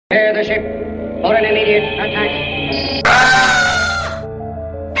Prepare the ship for an immediate attack.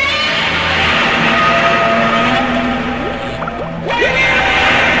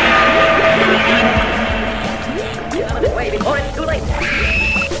 Out of its way before it's too late.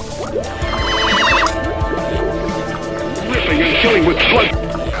 Ripping and killing with blood.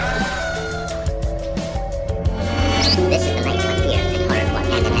 This is the night when fear and horror walk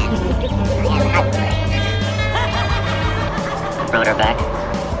hand in hand. Brought her back.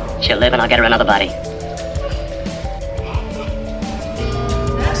 She'll live and I'll get her another body.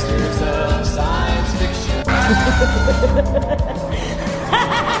 Masters of science fiction.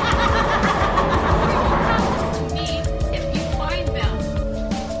 If you find them.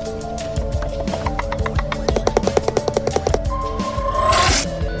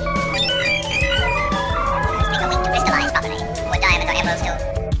 Crystallized property. What diameter emeralds do?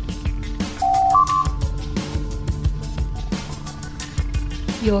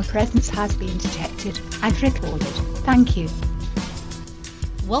 Your presence has been detected and recorded. Thank you.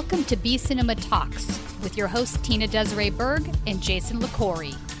 Welcome to B Cinema Talks with your hosts Tina Desiree Berg and Jason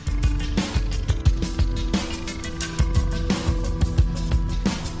LaCorey.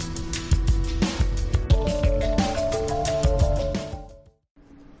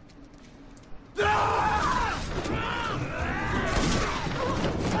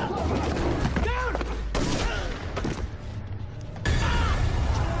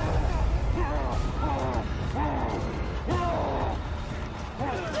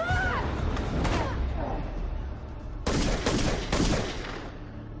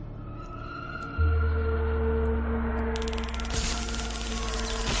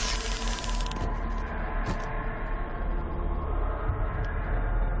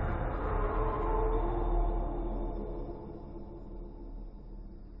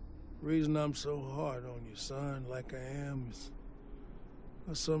 Reason I'm so hard on you, son, like I am, is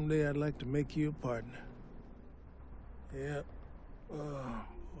someday I'd like to make you a partner. Yeah. Well,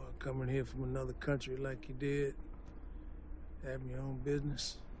 coming here from another country like you did, having your own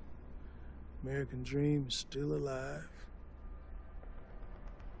business, American dream is still alive.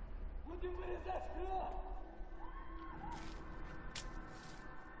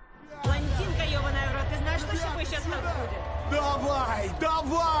 Блондинка, ёбаная в рот, ты знаешь, что с тобой сейчас будет? Давай,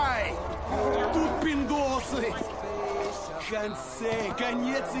 давай! Тут пиндосы!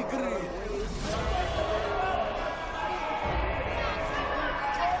 Конец игры!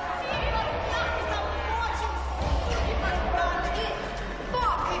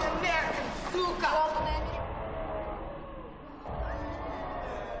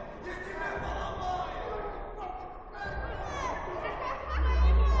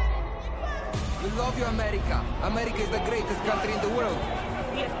 We love you, America. America is the greatest country in the world.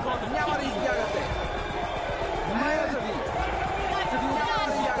 Няма да избягате. Няма да ви. Ще ви убием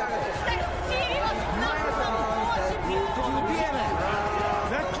да избягате. Ще ви убиеме.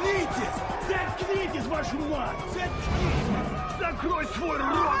 Заткнитесь! Заткнитесь, вашу мать! Заткнитесь! Закрой свой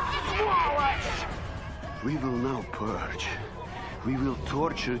рот, сволочь! We will now purge. We will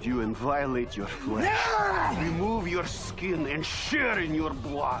torture you and violate your flesh. Remove your skin and share in your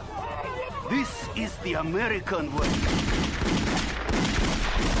blood. This is the American way.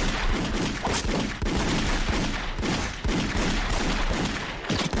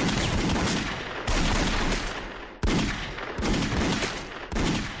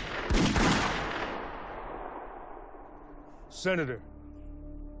 Senator.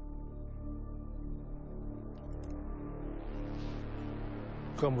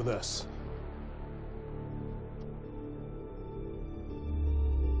 Come with us.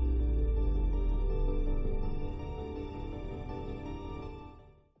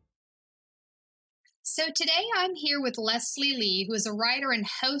 So today I'm here with Leslie Lee, who is a writer and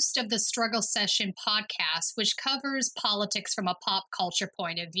host of the Struggle Session podcast, which covers politics from a pop culture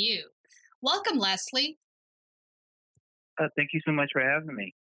point of view. Welcome, Leslie. Thank you so much for having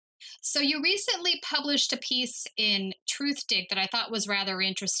me. So you recently published a piece in Truthdig that I thought was rather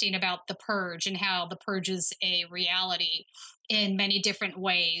interesting about The Purge and how The Purge is a reality in many different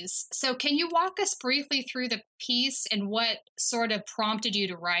ways. So can you walk us briefly through the piece and what sort of prompted you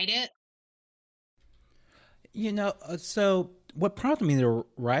to write it? You know, so what prompted me to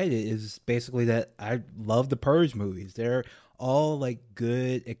write it is basically that I love the Purge movies. They're all like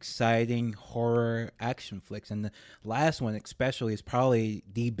good, exciting horror action flicks, and the last one especially is probably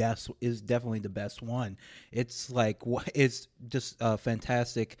the best. Is definitely the best one. It's like it's just a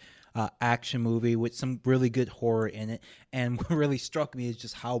fantastic action movie with some really good horror in it. And what really struck me is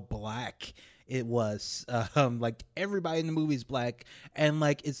just how black it was. Like everybody in the movie is black, and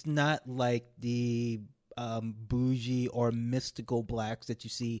like it's not like the bougie or mystical blacks that you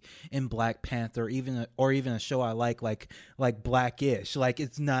see in Black Panther, or even a show I like Blackish. Like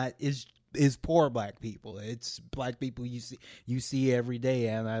it's not is poor black people. It's black people you see every day,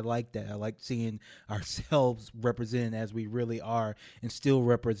 and I like that. I like seeing ourselves represented as we really are, and still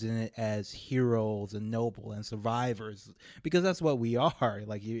represented as heroes and noble and survivors, because that's what we are.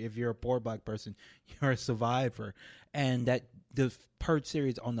 Like if you're a poor black person, you're a survivor, and that the Purge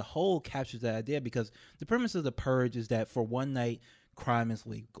series on the whole captures that idea, because the premise of the Purge is that for one night crime is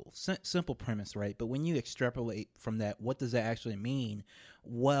legal. Simple premise, right? But when you extrapolate from that, what does that actually mean?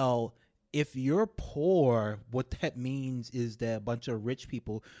 Well, if you're poor, what that means is that a bunch of rich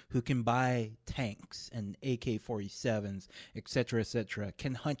people who can buy tanks and AK-47s, et cetera,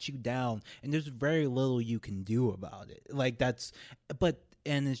 can hunt you down, and there's very little you can do about it.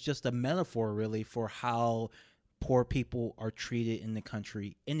 And it's just a metaphor really for how poor people are treated in the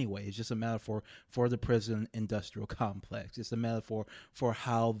country anyway. It's just a metaphor for the prison industrial complex. It's a metaphor for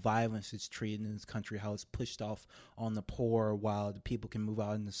how violence is treated in this country, how it's pushed off on the poor while the people can move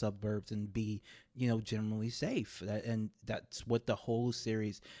out in the suburbs and be, generally safe. And that's what the whole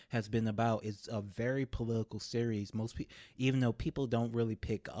series has been about. It's a very political series. Most people, even though people don't really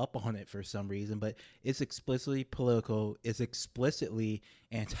pick up on it for some reason, but it's explicitly political. It's explicitly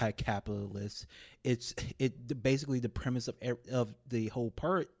anti-capitalist. It's basically the premise of the whole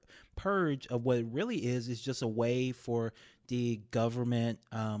purge of what it really is just a way for the government,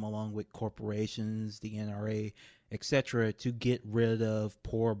 along with corporations, the NRA, etc., to get rid of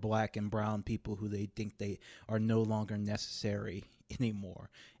poor black and brown people who they think they are no longer necessary anymore,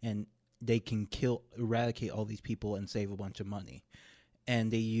 and they can eradicate all these people and save a bunch of money.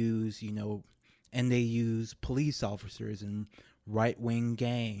 And they use police officers and right-wing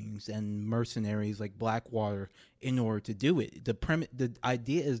gangs and mercenaries like Blackwater in order to do it. The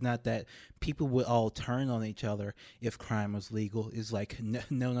idea is not that people would all turn on each other if crime was legal. It's like,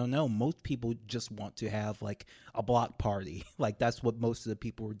 no. Most people just want to have like a block party. Like that's what most of the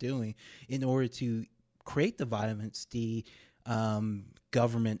people were doing. In order to create the violence, the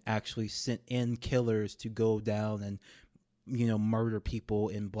government actually sent in killers to go down and murder people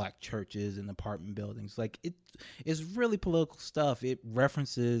in black churches and apartment buildings. Like it's really political stuff. It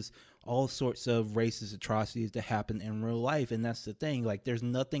references all sorts of racist atrocities that happen in real life, and that's the thing. Like there's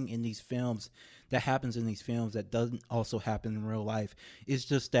nothing in these films that happens in these films that doesn't also happen in real life. It's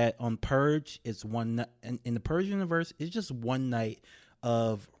just that on Purge, it's one in the Purge universe, it's just one night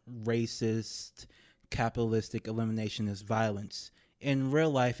of racist, capitalistic, eliminationist violence. In real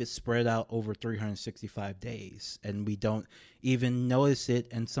life, it's spread out over 365 days, and we don't even notice it,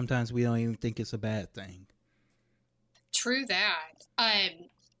 and sometimes we don't even think it's a bad thing. True that.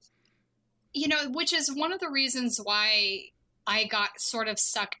 Which is one of the reasons why I got sort of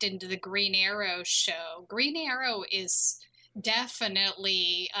sucked into the Green Arrow show. Green Arrow is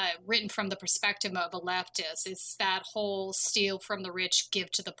definitely written from the perspective of a leftist. It's that whole steal from the rich,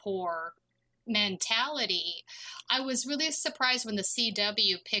 give to the poor mentality. I was really surprised when the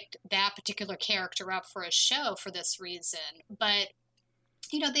CW picked that particular character up for a show for this reason, but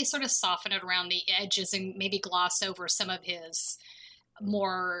they sort of soften it around the edges and maybe gloss over some of his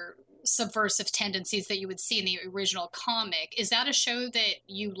more subversive tendencies that you would see in the original comic. Is that a show that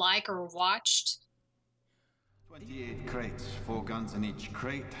you like or watched? 28 crates, 4 guns in each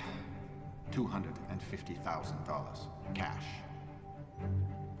crate, $250,000 cash.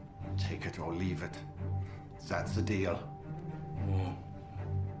 Take it or leave it. That's the deal.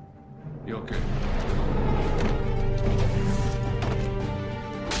 You okay?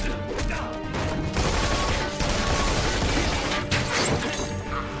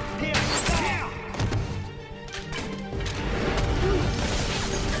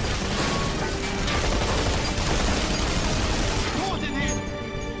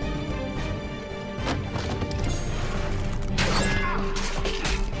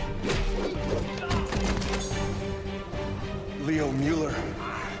 Leo Mueller,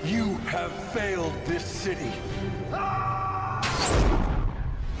 you have failed this city.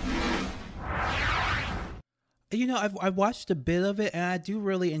 I've watched a bit of it, and I do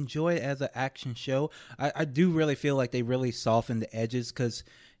really enjoy it as an action show. I do really feel like they really soften the edges, because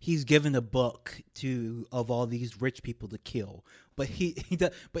he's given a book of all these rich people to kill, but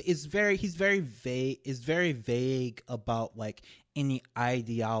he's very vague about like any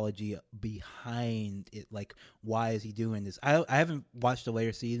ideology behind it. Like, why is he doing this? I haven't watched the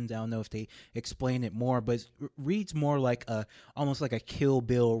later seasons. I don't know if they explain it more, but it reads more like almost like a Kill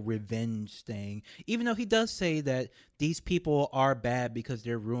Bill revenge thing, even though he does say that these people are bad because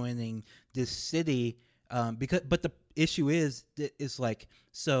they're ruining this city. But issue is like,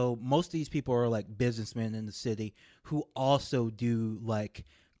 so most of these people are like businessmen in the city who also do like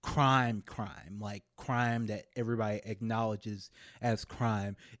crime, like crime that everybody acknowledges as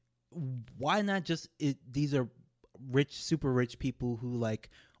crime. Why not just these are super rich people who like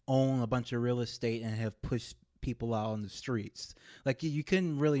own a bunch of real estate and have pushed people out on the streets? Like, you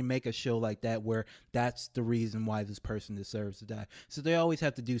couldn't really make a show like that where that's the reason why this person deserves to die. So they always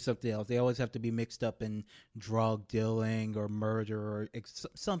have to do something else. They always have to be mixed up in drug dealing or murder or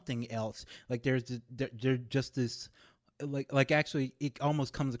something else. Like they're just this, like actually it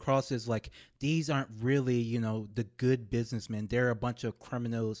almost comes across as like these aren't really, you know, the good businessmen. They're a bunch of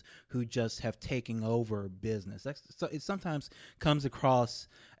criminals who just have taken over business. So it sometimes comes across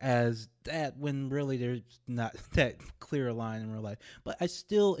as that when really there's not that clear line in real life. But I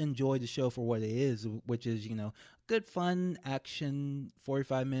still enjoy the show for what it is, which is, you know, good fun action,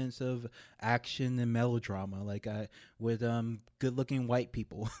 45 minutes of action and melodrama, like with good looking white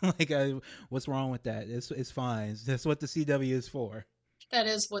people. Like what's wrong with that? It's fine. That's what the CW is for. That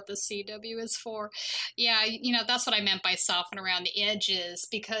is what the CW is for. Yeah, you know, that's what I meant by soften around the edges,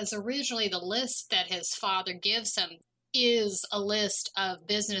 because originally the list that his father gives him is a list of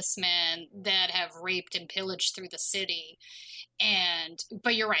businessmen that have raped and pillaged through the city.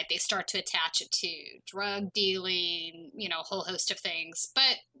 But you're right, they start to attach it to drug dealing, you know, a whole host of things.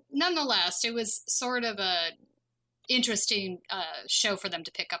 But nonetheless, it was sort of a interesting show for them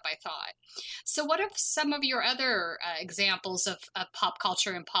to pick up, I thought. So what are some of your other examples of pop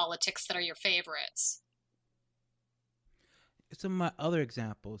culture and politics that are your favorites? Some of my other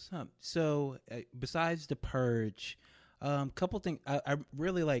examples. So besides The Purge, couple things. I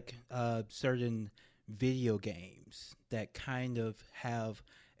really like certain video games that kind of have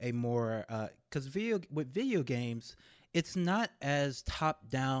a more because with video games, it's not as top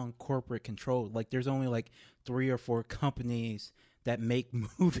down corporate controlled. Like there's only like 3 or 4 companies that make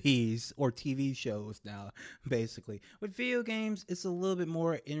movies or TV shows now, basically. With video games, it's a little bit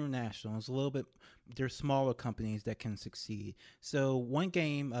more international. It's a little bit, there's smaller companies that can succeed. So one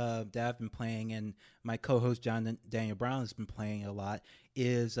game that I've been playing, and my co-host John Daniel Brown has been playing a lot,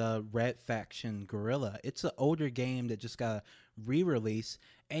 is Red Faction Guerrilla. It's an older game that just got a re-release,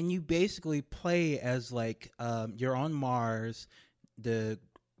 and you basically play as like you're on Mars. The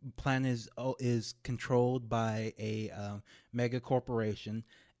planet is controlled by a mega corporation,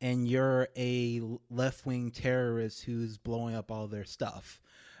 and you're a left-wing terrorist who's blowing up all their stuff.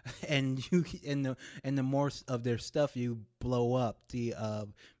 And the more of their stuff you blow up, the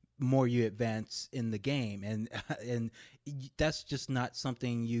more you advance in the game, and that's just not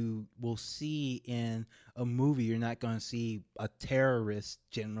something you will see in a movie. You're not going to see a terrorist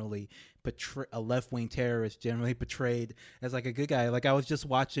generally a left-wing terrorist generally portrayed as like a good guy. Like I was just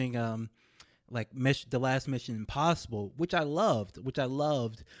watching the last Mission Impossible, which I loved,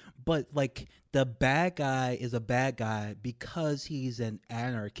 but like the bad guy is a bad guy because he's an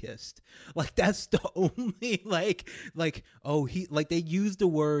anarchist. Like that's the only they use the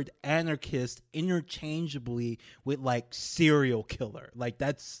word anarchist interchangeably with like serial killer. Like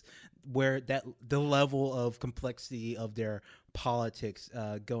that's where the level of complexity of their politics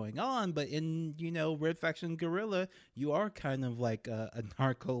going on. But in, you know, Red Faction Guerrilla, you are kind of like a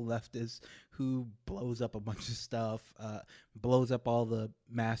narco leftist who blows up a bunch of stuff, blows up all the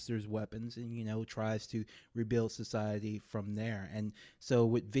master's weapons, and, you know, tries to rebuild society from there. And so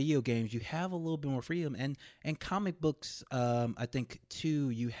with video games, you have a little bit more freedom, and comic books, I think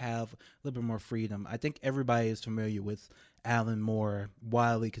too, you have a little bit more freedom. I think everybody is familiar with Alan Moore,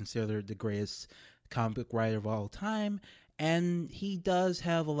 widely considered the greatest comic book writer of all time. And he does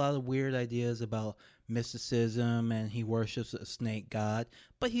have a lot of weird ideas about mysticism, and he worships a snake god,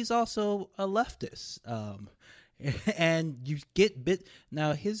 but he's also a leftist. And you get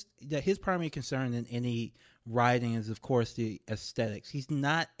now his primary concern in any writing is, of course, the aesthetics. He's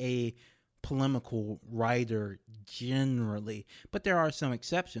not a polemical writer generally, but there are some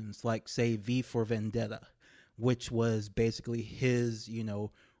exceptions, like say V for Vendetta, which was basically his, you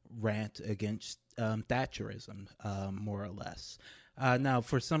know, rant against Thatcherism, more or less. Now,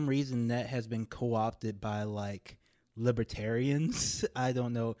 for some reason, that has been co-opted by like libertarians. I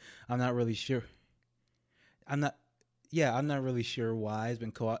don't know. I'm not really sure. I'm not really sure why it's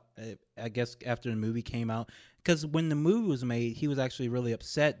been co-opted. I guess after the movie came out, because when the movie was made, he was actually really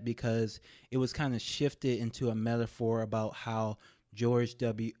upset because it was kind of shifted into a metaphor about how George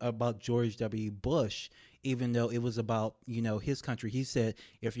W. Bush even though it was about, you know, his country. He said,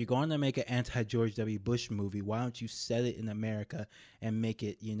 if you're going to make an anti-George W. Bush movie, why don't you set it in America and make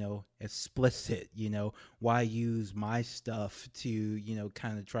it, you know, explicit? You know, why use my stuff to, you know,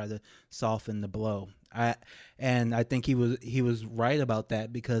 kind of try to soften the blow? I think he was right about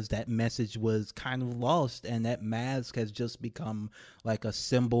that, because that message was kind of lost, and that mask has just become like a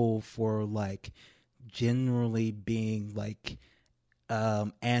symbol for like generally being like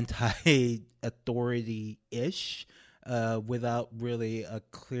anti-authority-ish, without really a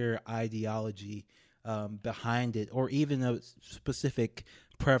clear ideology behind it, or even a specific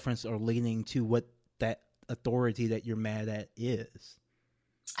preference or leaning to what that authority that you're mad at is.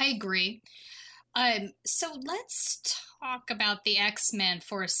 I agree. So let's talk about the X-Men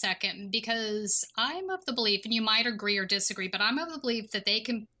for a second, because I'm of the belief, and you might agree or disagree, but I'm of the belief that they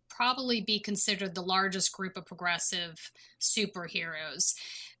can probably be considered the largest group of progressive superheroes,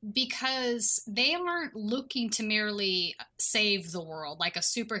 because they aren't looking to merely save the world like a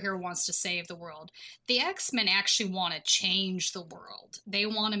superhero wants to save the world. The X-Men actually want to change the world. They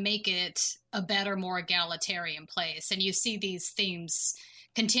want to make it a better, more egalitarian place. And you see these themes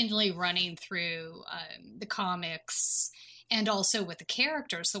continually running through the comics, and also with the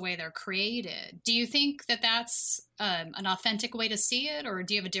characters, the way they're created. Do you think that that's an authentic way to see it, or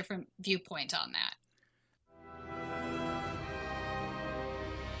do you have a different viewpoint on that?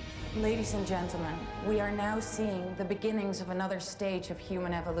 Ladies and gentlemen, we are now seeing the beginnings of another stage of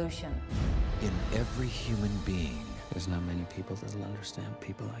human evolution. In every human being, there's not many people that'll understand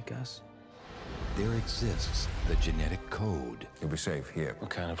people like us. There exists the genetic code. You'll be safe here. What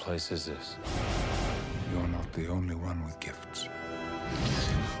kind of place is this? You're not the only one with gifts.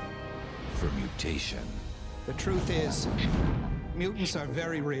 For mutation. The truth is, mutants are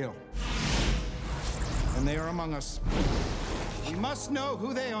very real. And they are among us. We must know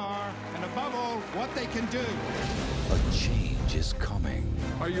who they are, and above all, what they can do. A change is coming.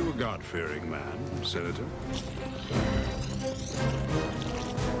 Are you a God-fearing man, Senator?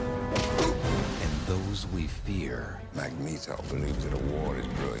 Those we fear. Magneto believes that a war is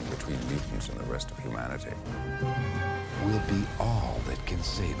brewing between mutants and the rest of humanity. Will be all that can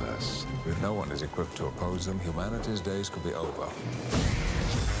save us. If no one is equipped to oppose them, humanity's days could be over.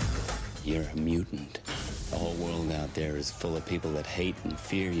 You're a mutant. The whole world out there is full of people that hate and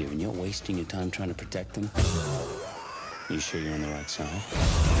fear you, and you're wasting your time trying to protect them? You sure you're on the right side?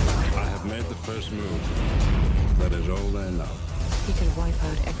 I have made the first move. That is all they know. He could wipe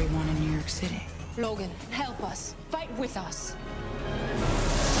out everyone in New York City. Logan, help us. Fight with us.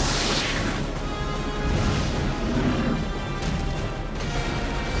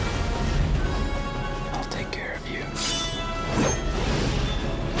 I'll take care of you.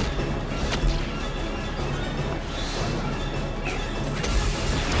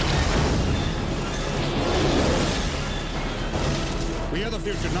 We are the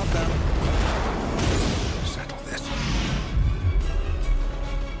future, not them. Settle this.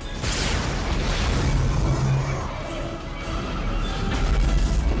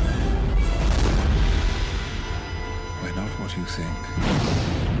 We're not what you think.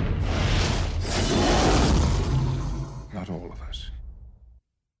 Not all of us.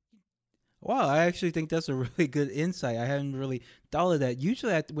 Wow, I actually think that's a really good insight. I hadn't really thought of that.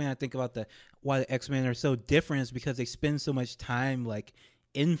 Usually, when I think about why the X-Men are so different, is because they spend so much time like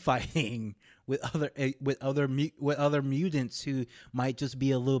infighting with other mutants who might just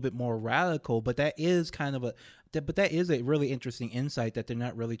be a little bit more radical. But that is that is a really interesting insight, that they're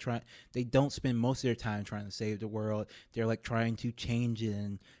not really trying. They don't spend most of their time trying to save the world. They're like trying to change it,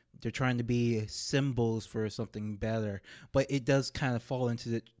 and they're trying to be symbols for something better. But it does kind of fall into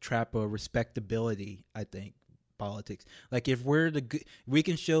the trap of respectability, I think, politics. Like if we're the good, we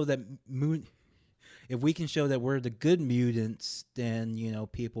can show that if we can show that we're the good mutants, then, you know,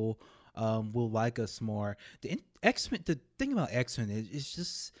 people will like us more. The thing about X-Men is it's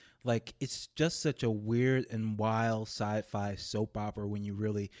just like, it's just such a weird and wild sci-fi soap opera when you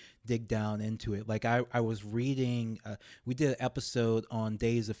really dig down into it. Like I was reading, we did an episode on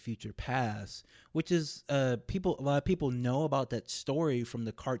Days of Future Past, which is a lot of people know about that story from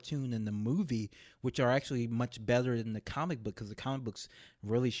the cartoon and the movie, which are actually much better than the comic book, because the comic book's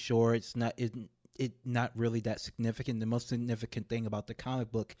really short. It's not really that significant. The most significant thing about the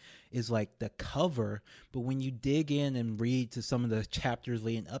comic book is like the cover, but when you dig in and read to some of the chapters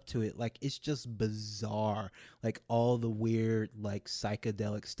leading up to it, like it's just bizarre, like all the weird like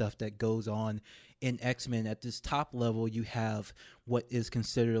psychedelic stuff that goes on in X-Men. At this top level, you have what is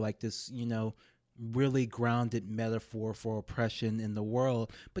considered like this, you know, really grounded metaphor for oppression in the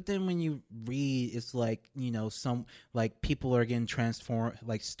world. But then when you read, it's like, some like people are getting transformed,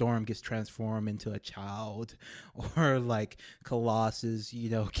 like Storm gets transformed into a child, or like Colossus,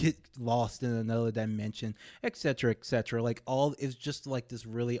 get lost in another dimension, etc., etc. Like all is just like this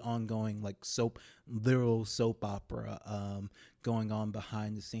really ongoing like literal soap opera going on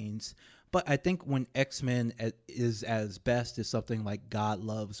behind the scenes. But I think when X-Men is as best is something like God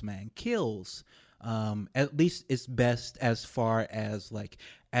Loves, Man Kills, at least it's best as far as like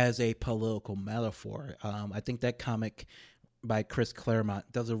as a political metaphor. I think that comic by Chris Claremont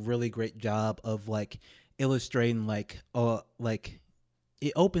does a really great job of like illustrating like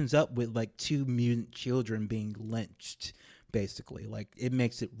it opens up with like 2 mutant children being lynched, basically. Like it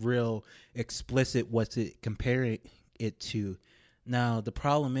makes it real explicit what's it comparing it to. Now, the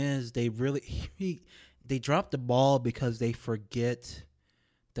problem is they drop the ball because they forget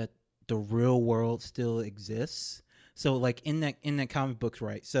that the real world still exists. So, like in that comic books,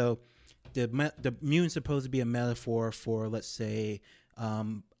 right? So, the mutant's supposed to be a metaphor for, let's say,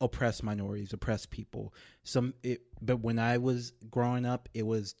 oppressed minorities, oppressed people. But when I was growing up, it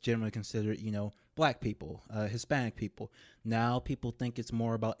was generally considered, Black people, Hispanic people. Now people think it's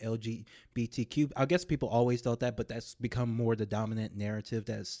more about LGBTQ. I guess people always thought that, but that's become more the dominant narrative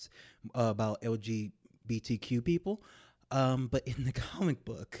that's about LGBTQ people. But in the comic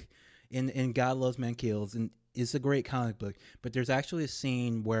book, in God Loves, Man Kills, and it's a great comic book, but there's actually a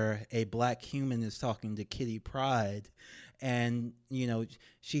scene where a Black human is talking to Kitty Pryde, and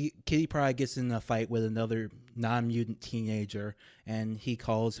Kitty Pryde gets in a fight with another non-mutant teenager, and he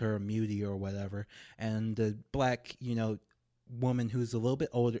calls her a mutie or whatever, and the Black woman who's a little bit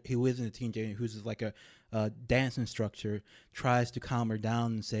older, who isn't a teenager, who's like a dance instructor, tries to calm her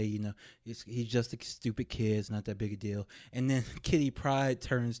down and say, he's just a stupid kid, it's not that big a deal. And then Kitty Pryde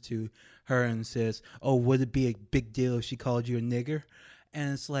turns to her and says, "Oh, would it be a big deal if she called you a nigger?"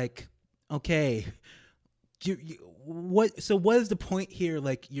 And it's like, okay, what is the point here?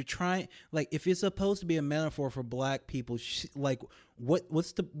 Like, you're trying, like, if it's supposed to be a metaphor for Black people, like, what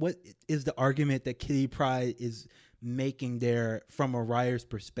is the argument that Kitty Pryde is making there from a writer's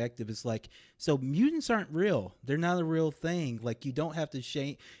perspective? It's like, so mutants aren't real, they're not a real thing. Like, you don't have to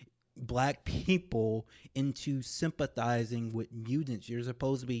shame Black people into sympathizing with mutants. You're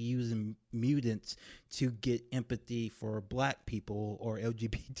supposed to be using mutants to get empathy for Black people or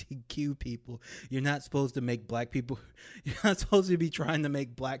LGBTQ people. You're not supposed to make Black people, you're not supposed to be trying to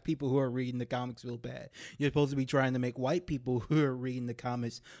make Black people who are reading the comics feel bad. You're supposed to be trying to make white people who are reading the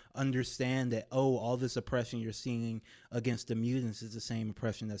comics understand that, oh, all this oppression you're seeing against the mutants is the same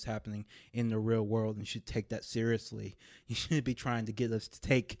oppression that's happening in the real world, and you should take that seriously. You shouldn't be trying to get us to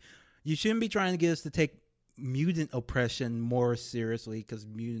take mutant oppression more seriously, because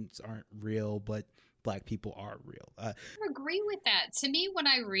mutants aren't real, but Black people are real. I agree with that. To me, when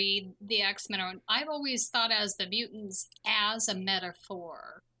I read the X-Men, I've always thought as the mutants as a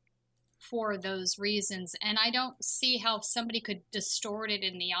metaphor for those reasons, and I don't see how somebody could distort it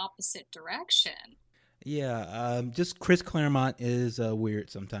in the opposite direction. Yeah, just Chris Claremont is weird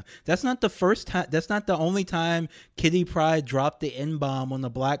sometimes. That's not the first time. That's not the only time Kitty Pryde dropped the N-bomb on a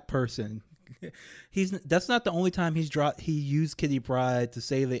Black person. That's not the only time he used Kitty Pryde to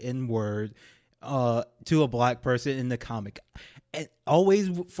say the N-word to a Black person in the comic. And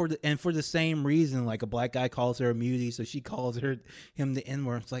always for the same reason. Like, a Black guy calls her a mutie, so she calls him the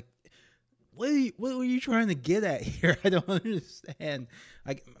N-word. It's like, what are you trying to get at here? I don't understand.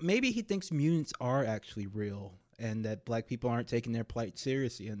 Like, maybe he thinks mutants are actually real and that Black people aren't taking their plight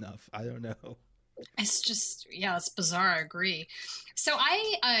seriously enough. I don't know. It's just, it's bizarre. I agree. So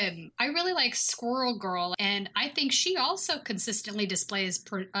I really like Squirrel Girl, and I think she also consistently displays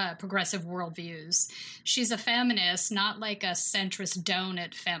progressive worldviews. She's a feminist, not like a centrist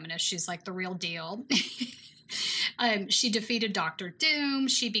donut feminist. She's like the real deal. She defeated Dr. Doom.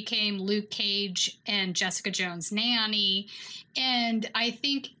 She became Luke Cage and Jessica Jones' nanny. And I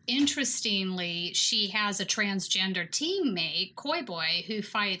think, interestingly, she has a transgender teammate, Koi Boy, who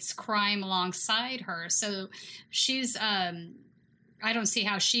fights crime alongside her. So she's, I don't see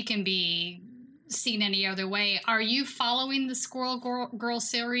how she can be seen any other way. Are you following the Squirrel Girl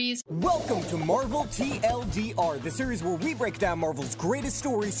series? Welcome to Marvel TLDR, the series where we break down Marvel's greatest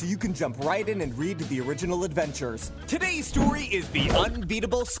stories so you can jump right in and read the original adventures. Today's story is The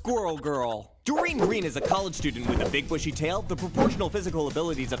Unbeatable Squirrel Girl. Doreen Green is a college student with a big bushy tail, the proportional physical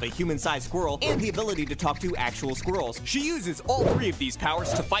abilities of a human-sized squirrel, and the ability to talk to actual squirrels. She uses all 3 of these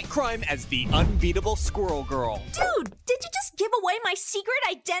powers to fight crime as the unbeatable Squirrel Girl. Dude, did you just give away my secret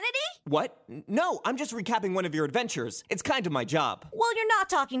identity? What? No, I'm just recapping one of your adventures. It's kind of my job. Well, you're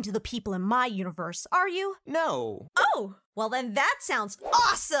not talking to the people in my universe, are you? No. Oh, well then that sounds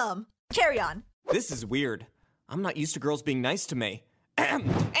awesome! Carry on. This is weird. I'm not used to girls being nice to me.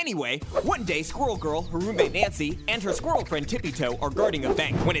 Anyway, one day Squirrel Girl, her roommate Nancy, and her squirrel friend Tippy Toe are guarding a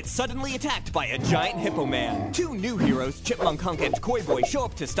bank when it's suddenly attacked by a giant Hippo Man. 2 new heroes, Chipmunk Hunk and Koi Boy, show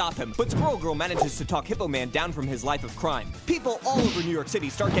up to stop him, but Squirrel Girl manages to talk Hippo Man down from his life of crime. People all over New York City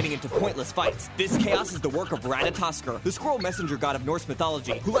start getting into pointless fights. This chaos is the work of Ratatoskr, the squirrel messenger god of Norse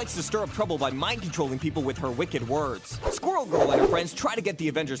mythology, who likes to stir up trouble by mind-controlling people with her wicked words. Squirrel Girl and her friends try to get the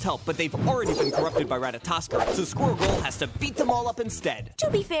Avengers' help, but they've already been corrupted by Ratatoskr, so Squirrel Girl has to beat them all up instead. To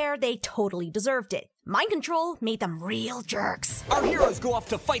be fair, they totally deserved it. Mind control made them real jerks. Our heroes go off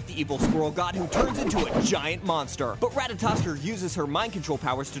to fight the evil squirrel god who turns into a giant monster. But Ratatoskr uses her mind control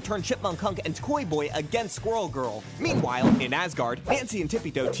powers to turn Chipmunk Hunk and Koi Boy against Squirrel Girl. Meanwhile, in Asgard, Nancy and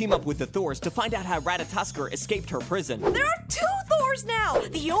Tippy Toe team up with the Thors to find out how Ratatoskr escaped her prison. There are 2 Thors now!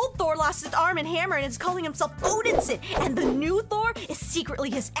 The old Thor lost his arm and hammer and is calling himself Odinson, and the new Thor is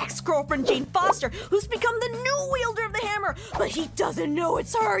secretly his ex-girlfriend Jane Foster, who's become the new wielder of the hammer, but he doesn't know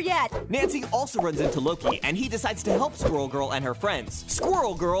it's her yet! Nancy also runs into Loki, and he decides to help Squirrel Girl and her friends.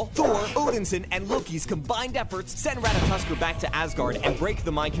 Squirrel Girl, Thor, Odinson, and Loki's combined efforts send Ratatoskr back to Asgard and break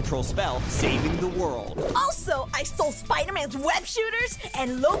the mind control spell, saving the world. Also, I stole Spider-Man's web shooters,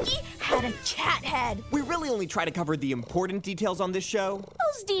 and Loki had a cat head. We really only try to cover the important details on this show.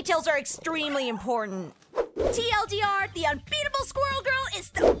 Those details are extremely important. TLDR, the Unbeatable Squirrel Girl is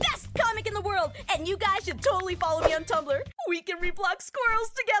the best comic in the world, and you guys should totally follow me on Tumblr. We can reblock squirrels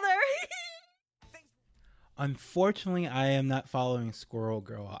together. Unfortunately, I am not following Squirrel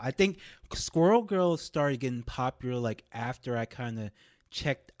Girl. I think Squirrel Girl started getting popular like after I kind of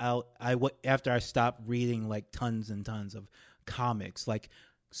checked out. After I stopped reading like tons and tons of comics, like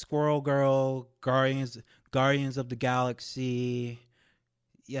Squirrel Girl, Guardians of the Galaxy.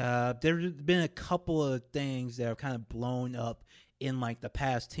 Yeah, there's been a couple of things that have kind of blown up in like the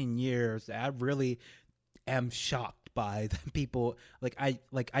past 10 years that I really am shocked by. The people I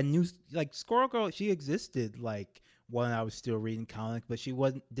knew like Squirrel Girl, she existed like when I was still reading comics, but she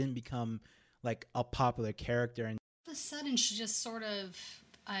didn't become like a popular character. And all of a sudden she just sort of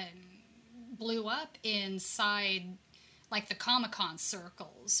blew up inside like the Comic-Con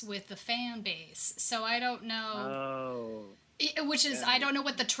circles with the fan base. So I don't know. Which is, I don't know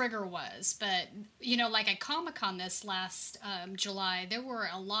what the trigger was, but, you know, like at Comic-Con this last July, there were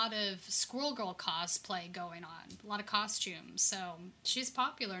a lot of Squirrel Girl cosplay going on, a lot of costumes, so she's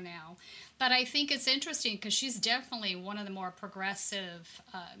popular now. But I think it's interesting because she's definitely one of the more progressive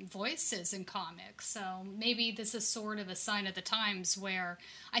voices in comics, so maybe this is sort of a sign of the times where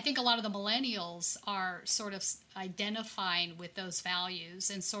I think a lot of the millennials are sort of identifying with those values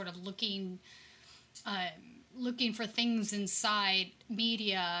and sort of looking for things inside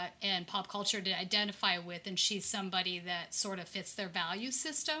media and pop culture to identify with, and she's somebody that sort of fits their value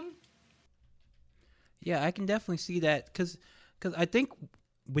system. Yeah, I can definitely see that because I think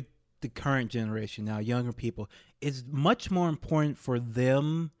with the current generation now, younger people, it's much more important for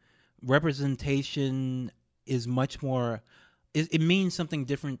them. Representation is much more. It means something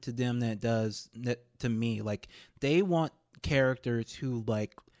different to them than it does to me. Like they want characters who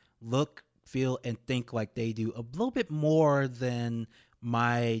like look, feel, and think like they do a little bit more than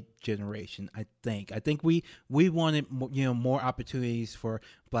my generation. I think we wanted more opportunities for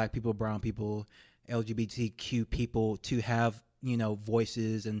Black people, brown people, LGBTQ people to have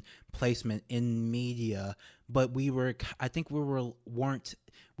voices and placement in media, but we weren't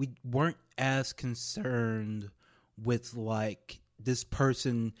as concerned with like this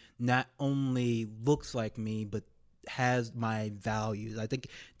person not only looks like me but has my values. I think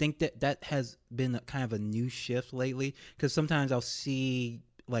that has been kind of a new shift lately, because sometimes I'll see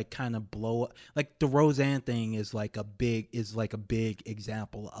like kind of blow up, like the Roseanne thing is like a big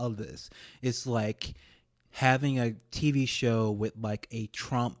example of this. It's like having a TV show with like a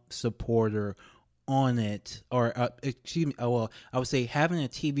Trump supporter on it, or I would say having a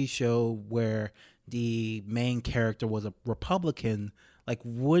TV show where the main character was a Republican, like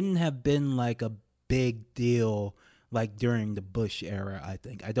wouldn't have been like a big deal like during the Bush era.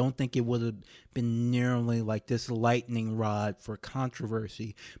 I don't think it would have been nearly like this lightning rod for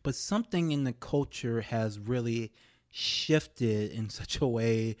controversy, but something in the culture has really shifted in such a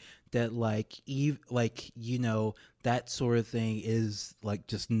way that that sort of thing is like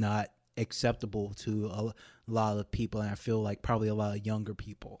just not acceptable to a lot of people, and I feel like probably a lot of younger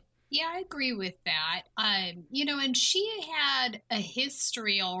people. Yeah, I agree with that. And she had a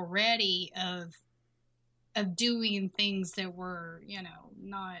history already of doing things that were,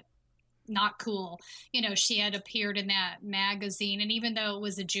 not cool. She had appeared in that magazine, and even though it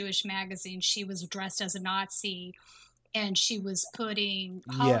was a Jewish magazine, she was dressed as a Nazi, and she was putting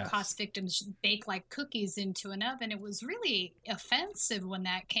Holocaust victims baked like cookies into an oven. It was really offensive when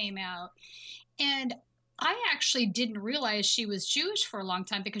that came out. And I actually didn't realize she was Jewish for a long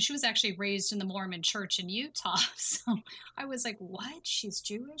time because she was actually raised in the Mormon church in Utah. So I was like, what? She's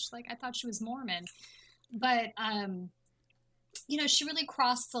Jewish? Like, I thought she was Mormon. But, she really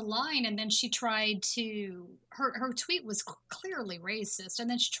crossed the line, and then she tried to, her tweet was clearly racist, and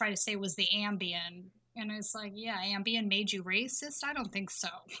then she tried to say it was the Ambien. And I was like, yeah, Ambien made you racist? I don't think so.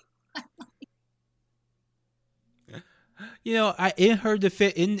 In her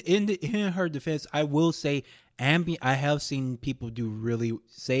defense, I will say Ambien. I have seen people do really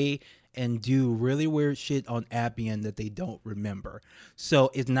weird shit on Ambien that they don't remember.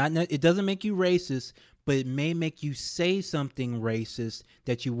 So it doesn't make you racist, but it may make you say something racist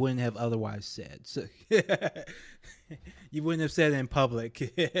that you wouldn't have otherwise said. So you wouldn't have said it in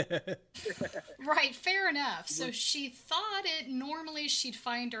public. Right, fair enough. So she thought it. Normally she'd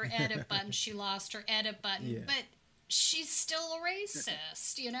find her edit button. She lost her edit button, but she's still a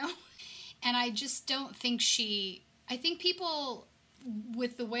racist, And I just don't think I think people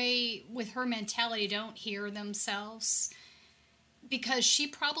with her mentality don't hear themselves, because she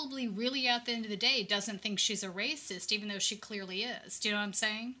probably really at the end of the day doesn't think she's a racist, even though she clearly is. Do you know what I'm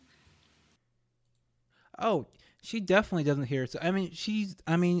saying? Oh, she definitely doesn't hear it.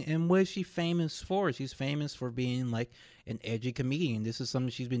 And what is she famous for? She's famous for being like an edgy comedian. This is something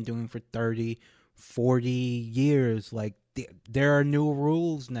she's been doing for 30, 40 years. Like, there are new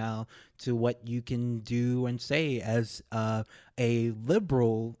rules now to what you can do and say as a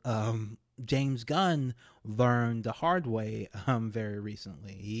liberal. James Gunn learned the hard way very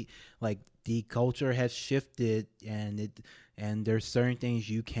recently. The culture has shifted, and there's certain things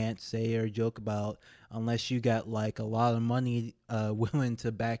you can't say or joke about unless you got like a lot of money willing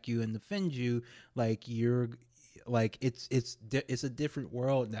to back you and defend you. Like, you're like, it's a different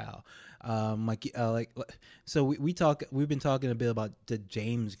world now. So we've been talking a bit about the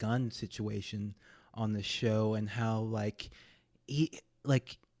James Gunn situation on the show, and how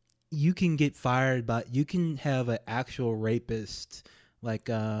you can get fired, but you can have an actual rapist, like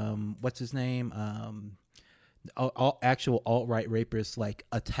what's his name, actual alt-right rapists, like,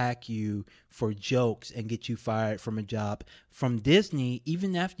 attack you for jokes and get you fired from a job from Disney,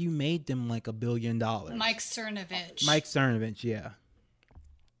 even after you made them like $1 billion. Mike Cernovich, yeah.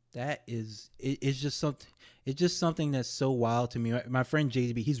 That is, it's just something. It's just something that's so wild to me. My friend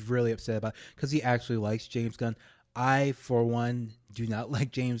JDB, he's really upset about it because he actually likes James Gunn. I, for one, do not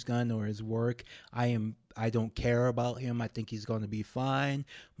like James Gunn or his work. I don't care about him. I think he's going to be fine.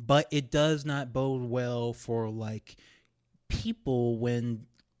 But it does not bode well for, like, people when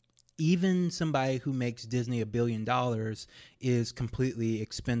even somebody who makes Disney $1 billion is completely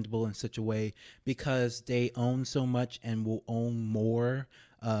expendable in such a way because they own so much and will own more.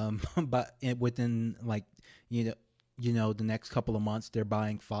 But within, like, the next couple of months, they're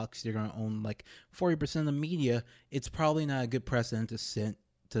buying Fox. They're going to own like 40% of the media. It's probably not a good precedent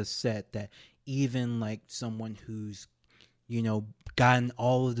to set that even like someone who's, gotten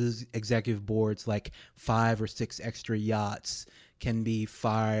all of these executive boards, like 5 or 6 extra yachts, can be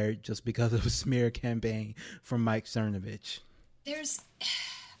fired just because of a smear campaign from Mike Cernovich.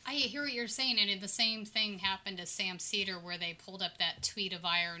 I hear what you're saying, and the same thing happened to Sam Cedar, where they pulled up that tweet of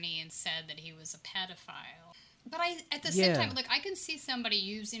irony and said that he was a pedophile. But at the same time, like, I can see somebody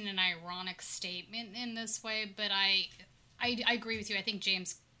using an ironic statement in this way, but I agree with you. I think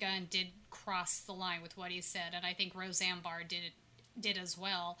James Gunn did cross the line with what he said, and I think Roseanne Barr did as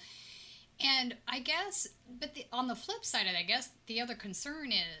well. And I guess, but on the flip side of it, I guess the other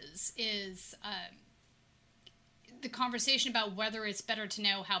concern is the conversation about whether it's better to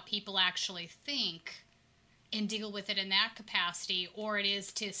know how people actually think and deal with it in that capacity, or it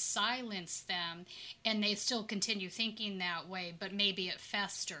is to silence them and they still continue thinking that way, but maybe it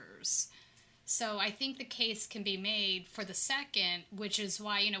festers. So I think the case can be made for the second, which is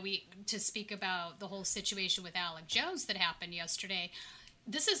why, to speak about the whole situation with Alex Jones that happened yesterday,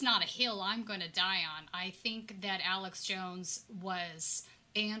 this is not a hill I'm going to die on. I think that Alex Jones was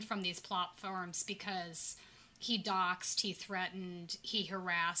banned from these platforms because he doxed, he threatened, he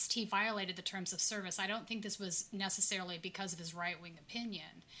harassed, he violated the terms of service. I don't think this was necessarily because of his right-wing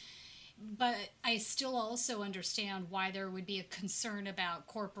opinion. But I still also understand why there would be a concern about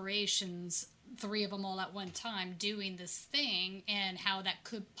corporations, 3 of them all at one time, doing this thing, and how that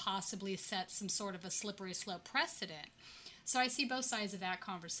could possibly set some sort of a slippery slope precedent. So I see both sides of that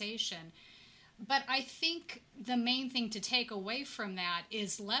conversation. But I think the main thing to take away from that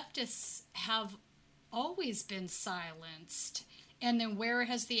is leftists have always been silenced. And then where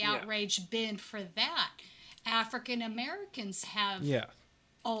has the outrage been for that? African Americans have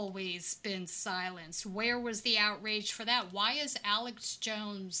always been silenced. Where was the outrage for that? Why is Alex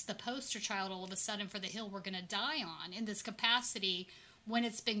Jones the poster child all of a sudden for the hill we're going to die on in this capacity when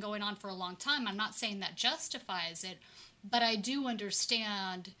it's been going on for a long time? I'm not saying that justifies it, but I do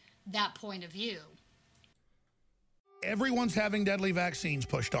understand that point of view. Everyone's having deadly vaccines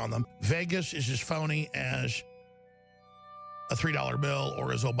pushed on them. Vegas is as phony as a $3 bill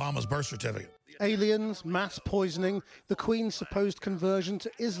or as Obama's birth certificate. Aliens, mass poisoning, the Queen's supposed conversion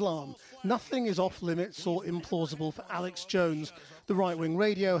to Islam. Nothing is off limits or implausible for Alex Jones, the right-wing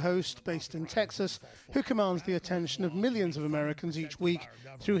radio host based in Texas, who commands the attention of millions of Americans each week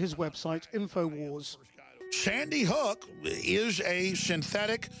through his website InfoWars. Sandy Hook is a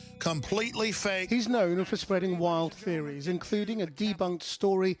synthetic, completely fake. He's known for spreading wild theories, including a debunked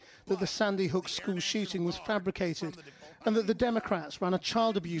story that the Sandy Hook school shooting was fabricated and that the Democrats ran a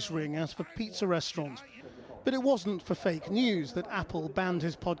child abuse ring out of a pizza restaurant. But it wasn't for fake news that Apple banned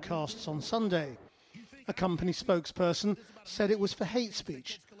his podcasts on Sunday. A company spokesperson said it was for hate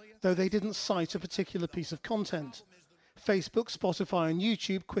speech, though they didn't cite a particular piece of content. Facebook, Spotify and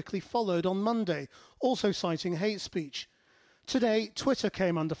YouTube quickly followed on Monday, also citing hate speech. Today, Twitter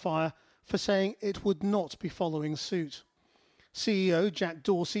came under fire for saying it would not be following suit. CEO Jack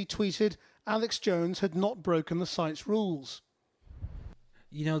Dorsey tweeted Alex Jones had not broken the site's rules.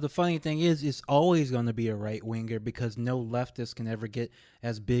 You know, the funny thing is, it's always going to be a right-winger because no leftist can ever get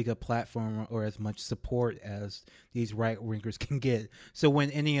as big a platform or as much support as these right-wingers can get. So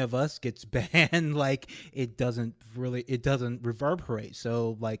when any of us gets banned, like, it doesn't reverberate.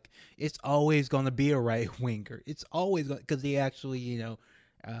 So, like, it's always going to be a right-winger. It's always going to, because they actually, you know,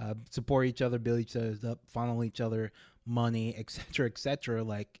 support each other, build each other up, funnel each other money, etc.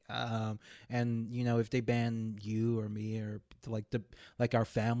 Like, and you know, if they ban you or me or like our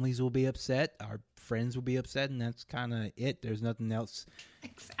families will be upset, our friends will be upset, and that's kind of it. There's nothing else.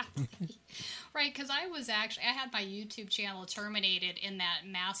 Exactly. Right, because I had my YouTube channel terminated in that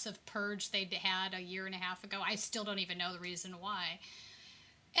massive purge they had a year and a half ago. I still don't even know the reason why.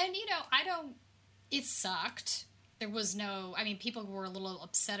 And, you know, it sucked. There was people were a little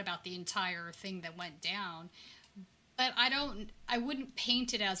upset about the entire thing that went down. But I wouldn't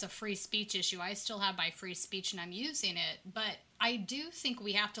paint it as a free speech issue. I still have my free speech and I'm using it. But I do think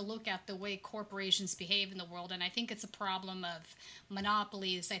we have to look at the way corporations behave in the world. And I think it's a problem of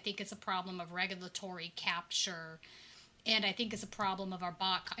monopolies. I think it's a problem of regulatory capture. And I think it's a problem of our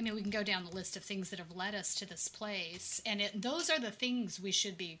we can go down the list of things that have led us to this place. And those are the things we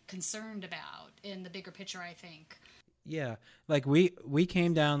should be concerned about in the bigger picture, I think. Yeah, like we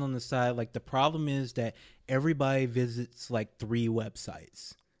came down on the side, like the problem is that everybody visits like 3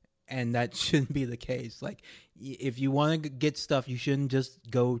 websites, and that shouldn't be the case. Like, if you want to get stuff, you shouldn't just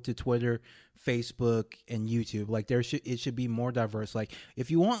go to Twitter, Facebook, and YouTube. Like, it should be more diverse. Like,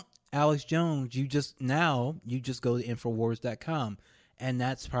 if you want Alex Jones, you just go to Infowars.com, and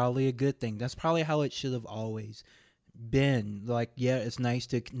that's probably a good thing. That's probably how it should have always been. Like, yeah, it's nice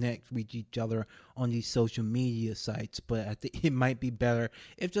to connect with each other on these social media sites, but I think it might be better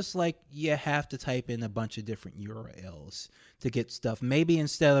if just like you have to type in a bunch of different URLs to get stuff. Maybe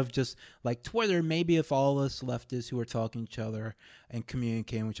instead of just like Twitter, maybe if all us leftists who are talking to each other and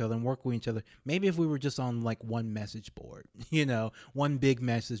communicating with each other and working with each other, maybe if we were just on like one message board, you know, one big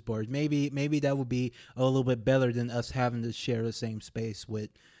message board, maybe that would be a little bit better than us having to share the same space with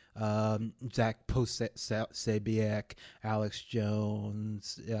Zach Post-Sabiak, Alex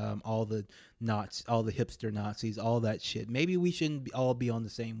Jones, all the hipster Nazis, all that shit. Maybe we shouldn't all be on the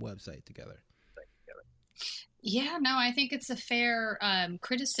same website together. Yeah, no, I think it's a fair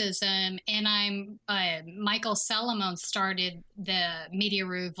criticism. And Michael Salamone started the Media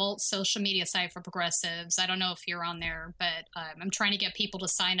Revolt social media site for progressives. I don't know if you're on there, but I'm trying to get people to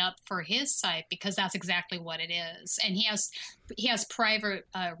sign up for his site because that's exactly what it is. And he has private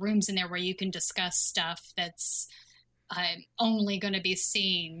rooms in there where you can discuss stuff that's only going to be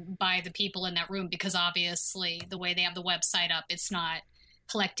seen by the people in that room, because obviously the way they have the website up, it's not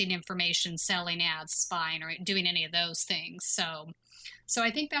collecting information, selling ads, spying, or doing any of those things. So I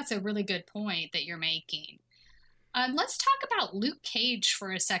think that's a really good point that you're making. Let's talk about Luke Cage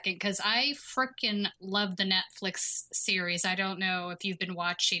for a second, because I frickin' love the Netflix series. I don't know if you've been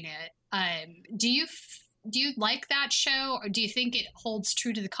watching it. Do you like that show, or do you think it holds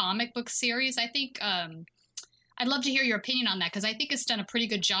true to the comic book series? I think I'd love to hear your opinion on that, because I think it's done a pretty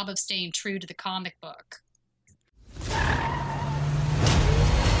good job of staying true to the comic book.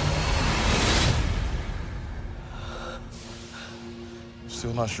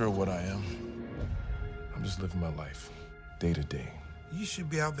 Still not sure what I am. I'm just living my life, day to day. You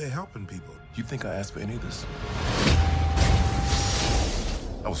should be out there helping people. You think I asked for any of this?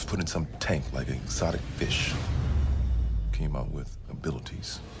 I was put in some tank like an exotic fish. Came out with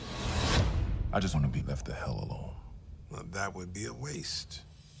abilities. I just want to be left the hell alone. Well, that would be a waste.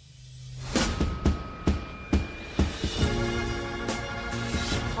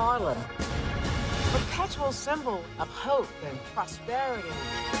 Harlem. Perpetual symbol of hope and prosperity.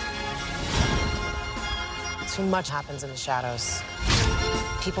 Too much happens in the shadows.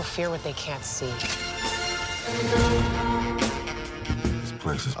 People fear what they can't see. This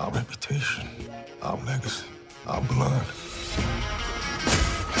place is our reputation, our legacy, our blood.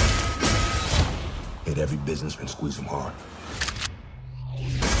 Hit every businessman, squeeze them hard.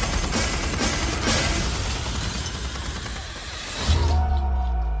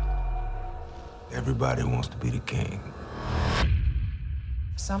 Everybody wants to be the king.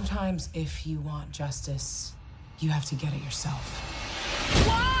 Sometimes if you want justice, you have to get it yourself.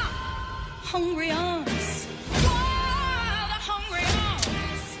 Hungry arms. The hungry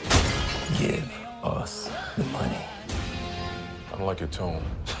arms. Give us the money. I don't like your tone.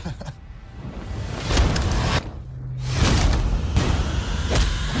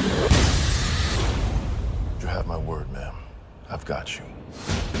 You have my word, ma'am. I've got you.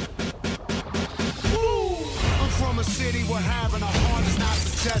 From a city where having a heart is not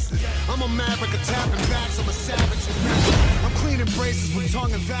suggested. I'm a maverick, a tapping backs, I'm a savage. I'm cleaning braces with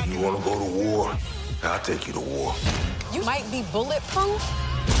tongue and vacuum. You want to go to war? I'll take you to war. You might be bulletproof,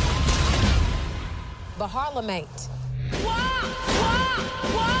 but Harlem ain't.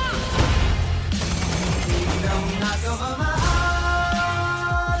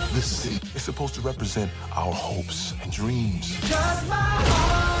 This city is supposed to represent our hopes and dreams.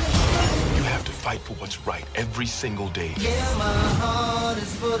 You have to fight for what's right every single day. Yeah, my heart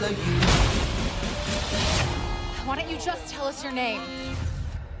is full of you. Why don't you just tell us your name?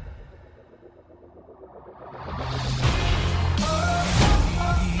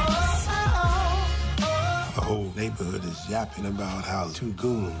 The whole neighborhood is yapping about how 2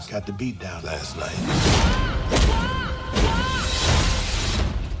 goons got the beat down last night.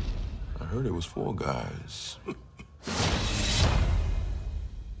 I heard it was 4 guys.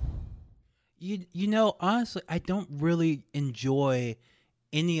 You know, honestly, I don't really enjoy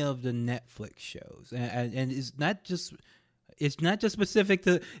any of the Netflix shows, and it's not just specific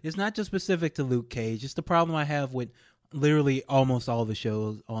to Luke Cage. It's the problem I have with literally almost all the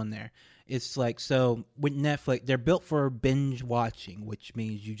shows on there. It's like, so with Netflix, they're built for binge watching, which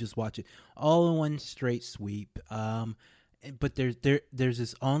means you just watch it all in one straight sweep. But there's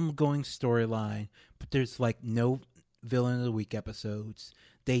this ongoing storyline, but there's like no villain of the week episodes.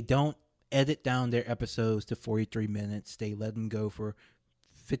 They don't edit down their episodes to 43 minutes. They let them go for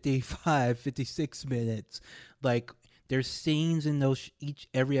 55, 56 minutes. Like, there's scenes in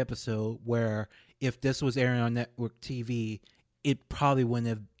every episode where if this was airing on network TV, it probably wouldn't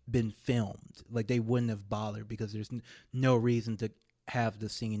have been filmed. Like, they wouldn't have bothered because there's no reason to have the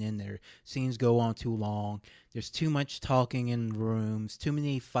scene in there. Scenes go on too long. There's too much talking in rooms, too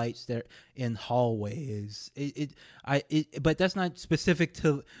many fights there in hallways. But that's not specific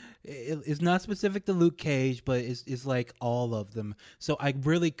to. It's not specific to Luke Cage, but it's like all of them. So I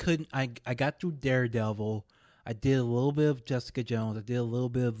really couldn't. I got through Daredevil. I did a little bit of Jessica Jones. I did a little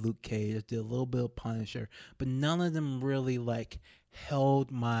bit of Luke Cage. I did a little bit of Punisher. But none of them really like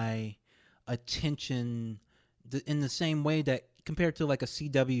held my attention in the same way that compared to like a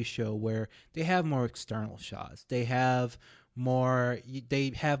CW show where they have more external shots. They have more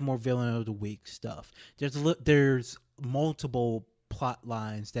villain of the week stuff. There's multiple plot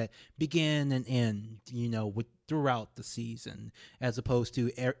lines that begin and end, throughout the season, as opposed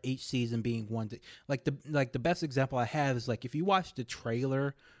to each season being one. Like the best example I have is like if you watch the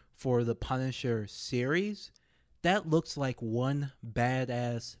trailer for the Punisher series, that looks like one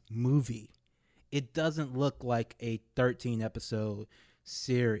badass movie. It doesn't look like a 13 episode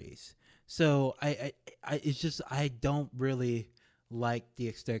series. So I don't really like the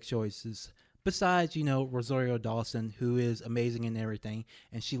aesthetic choices. Besides, Rosario Dawson, who is amazing in everything,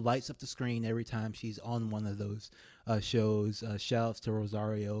 and she lights up the screen every time she's on one of those shows. Shout outs to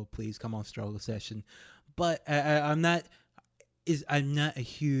Rosario. Please come on Struggle Session. but I'm not a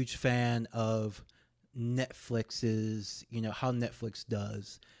huge fan of Netflix's, how Netflix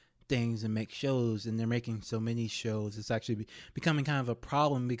does things and make shows, and they're making so many shows. It's actually becoming kind of a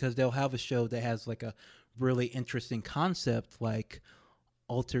problem because they'll have a show that has like a really interesting concept like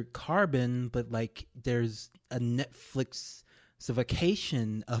Altered Carbon, but like there's a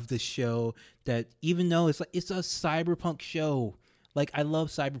Netflixification of the show that, even though it's a cyberpunk show, like I love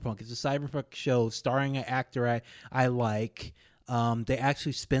cyberpunk. It's a cyberpunk show starring an actor I like. They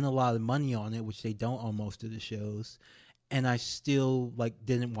actually spend a lot of money on it, which they don't on most of the shows. And I still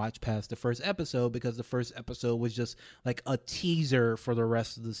didn't watch past the first episode because the first episode was just like a teaser for the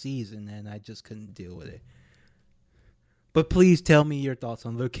rest of the season, and I just couldn't deal with it. But please tell me your thoughts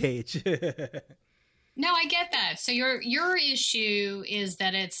on Luke Cage. No, I get that. So your issue is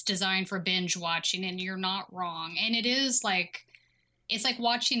that it's designed for binge watching, and you're not wrong. And it's like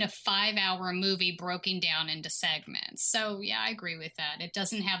watching a 5-hour movie broken down into segments. So yeah, I agree with that. It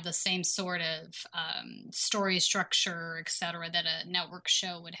doesn't have the same sort of story structure, etc., that a network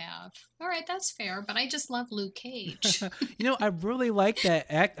show would have. All right, that's fair. But I just love Luke Cage. I really like that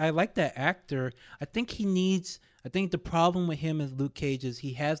I like that actor. I think the problem with him as Luke Cage is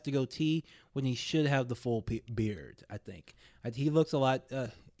he has the goatee when he should have the full beard. I think he looks a lot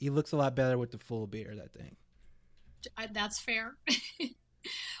better with the full beard, I think. That's fair.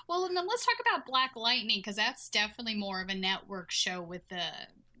 Well, then let's talk about Black Lightning, because that's definitely more of a network show that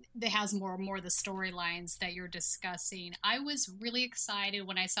has more of the storylines that you're discussing. I was really excited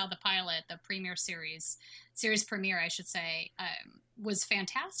when I saw the pilot, the series premiere, I should say, was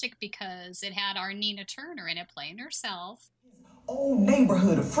fantastic because it had our Nina Turner in it playing herself. Old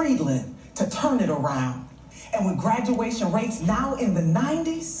neighborhood of Friedland to turn it around. And with graduation rates now in the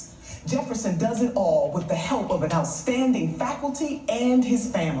 90s, Jefferson does it all with the help of an outstanding faculty and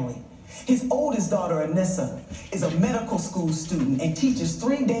his family. His oldest daughter, Anissa, is a medical school student and teaches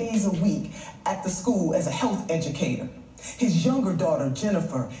 3 days a week at the school as a health educator. His younger daughter,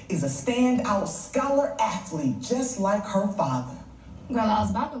 Jennifer, is a standout scholar athlete just like her father. Girl, I was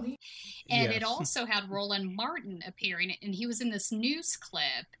about to leave. And Yes. It also had Roland Martin appearing, and he was in this news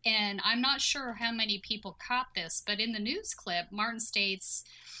clip. And I'm not sure how many people caught this, but in the news clip, Martin states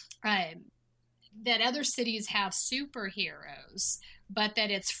that other cities have superheroes, but that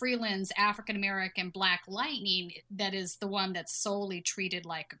it's Freeland's African-American Black Lightning that is the one that's solely treated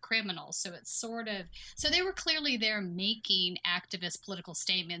like a criminal. So it's so they were clearly there making activist political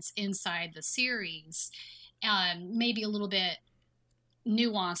statements inside the series, maybe a little bit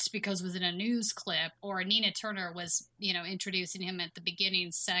nuanced because it was in a news clip, or Nina Turner was, introducing him at the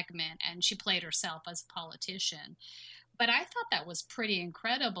beginning segment, and she played herself as a politician. But I thought that was pretty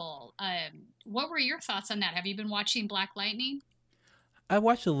incredible. What were your thoughts on that? Have you been watching Black Lightning? I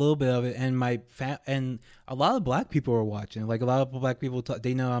watched a little bit of it, and and a lot of black people were watching. Like a lot of black people,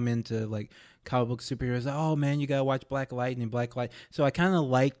 they know I'm into like comic book superheroes. Oh man, you gotta watch Black Lightning, So I kind of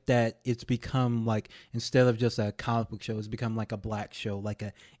like that it's become like, instead of just a comic book show, it's become like a black show, like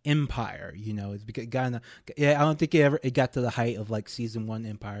a Empire. It's kind of, I don't think it got to the height of like season 1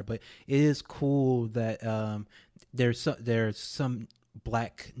 Empire, but it is cool that there's some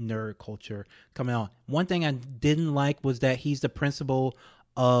black nerd culture coming on. One thing I didn't like was that he's the principal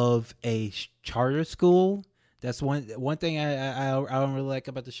of a charter school. That's one thing I don't really like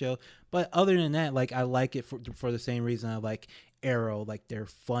about the show. But other than that, like, I like it for the same reason I like Arrow. Like, they're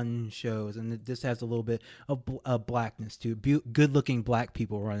fun shows, and this has a little bit of blackness too. Good-looking black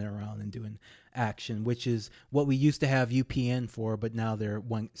people running around and doing action, which is what we used to have UPN for, but now they're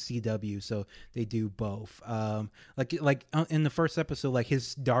one CW, so they do both. Like in the first episode, like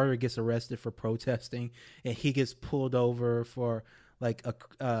his daughter gets arrested for protesting, and he gets pulled over for like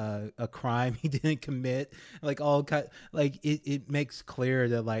a crime he didn't commit. Like it makes clear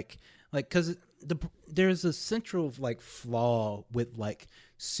that like because there's a central like flaw with like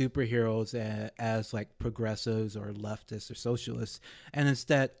superheroes as like progressives or leftists or socialists, and it's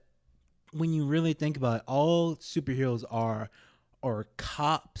that when you really think about it, all superheroes are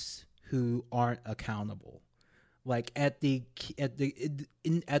cops who aren't accountable. Like at the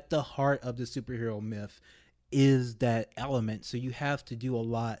heart of the superhero myth is that element. So you have to do a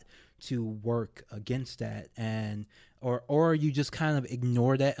lot to work against that, and or you just kind of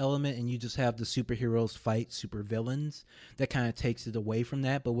ignore that element and you just have the superheroes fight supervillains. That kind of takes it away from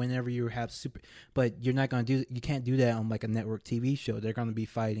that. But whenever you have but you're not going to you can't do that on like a network TV show. They're going to be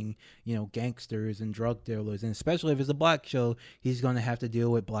fighting, gangsters and drug dealers, and especially if it's a black show, he's going to have to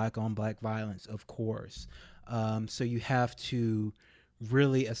deal with black on black violence, of course. So you have to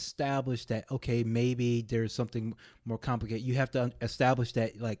really establish that, okay, maybe there's something more complicated. You have to establish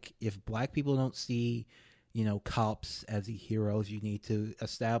that, like, if black people don't see, you know, cops as the heroes, you need to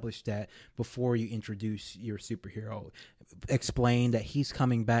establish that before you introduce your superhero. Explain that he's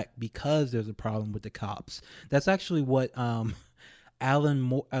coming back because there's a problem with the cops. That's actually what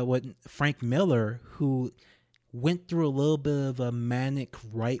what Frank Miller, who went through a little bit of a manic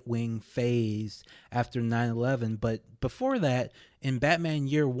right-wing phase after 9/11, but before that, in Batman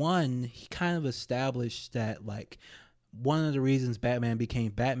Year One, he kind of established that, like, one of the reasons Batman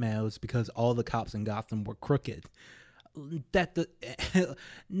became Batman was because all the cops in Gotham were crooked.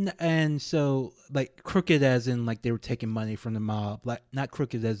 And so, like, crooked as in, like, they were taking money from the mob, like, not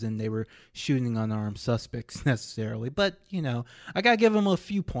crooked as in they were shooting unarmed suspects necessarily, but, you know, I gotta give him a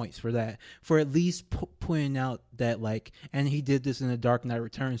few points for that, for at least pointing out that, like, and he did this in The Dark Knight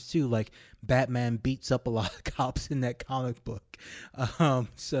Returns too, like, Batman beats up a lot of cops in that comic book.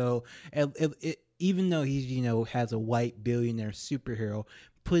 So even though he's, you know, has a white billionaire superhero,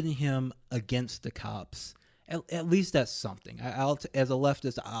 putting him against the cops, at least that's something. I'll as a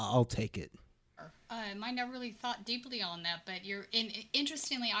leftist, I'll take it. I never really thought deeply on that, but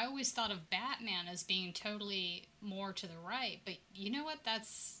interestingly, I always thought of Batman as being totally more to the right. But you know what?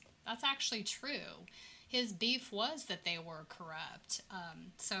 That's actually true. His beef was that they were corrupt.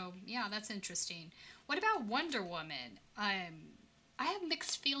 So yeah, that's interesting. What about Wonder Woman? I have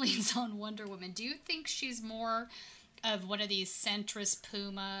mixed feelings on Wonder Woman. Do you think she's more of one of these centrist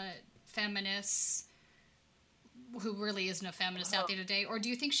Puma feminists who really isn't a feminist out there today, or do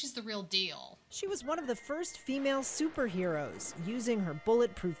you think she's the real deal? She was one of the first female superheroes, using her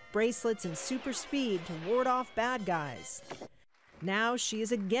bulletproof bracelets and super speed to ward off bad guys. Now she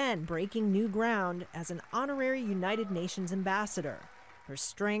is again breaking new ground as an honorary United Nations ambassador. Her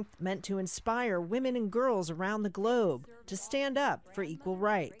strength meant to inspire women and girls around the globe to stand up for equal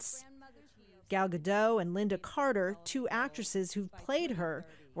rights. Gal Gadot and Linda Carter, two actresses who've played her,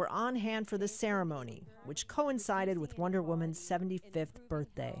 were on hand for the ceremony, which coincided with Wonder Woman's 75th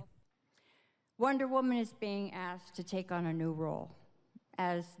birthday. Wonder Woman is being asked to take on a new role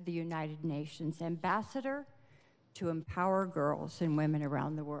as the United Nations ambassador to empower girls and women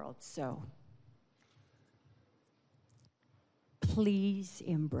around the world. So please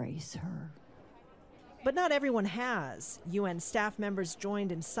embrace her. But not everyone has. UN staff members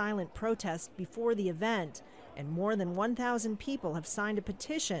joined in silent protest before the event, and more than 1,000 people have signed a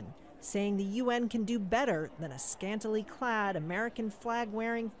petition saying the UN can do better than a scantily clad American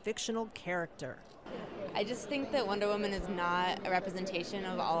flag-wearing fictional character. I just think that Wonder Woman is not a representation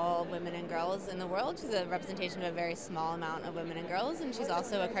of all women and girls in the world. She's a representation of a very small amount of women and girls, and she's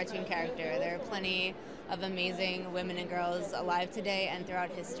also a cartoon character. There are plenty of amazing women and girls alive today and throughout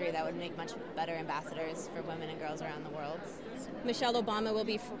history that would make much better ambassadors for women and girls around the world. Michelle Obama will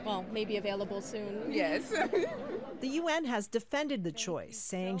be, maybe available soon. Yes. The UN has defended the choice,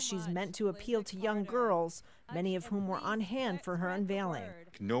 saying she's meant to appeal to young girls, many of whom were on hand for her unveiling.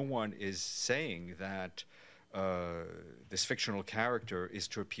 No one is saying that this fictional character is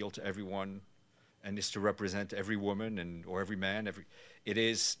to appeal to everyone and is to represent every woman or every man. It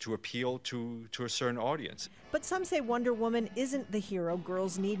is to appeal to a certain audience. But some say Wonder Woman isn't the hero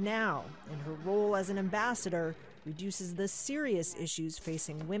girls need now, and her role as an ambassador reduces the serious issues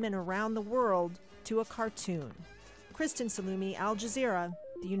facing women around the world to a cartoon. Kristen Salumi, Al Jazeera,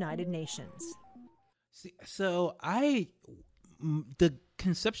 the United Nations. So the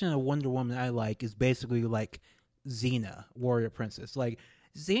conception of Wonder Woman I like is basically like Xena, Warrior Princess. Like,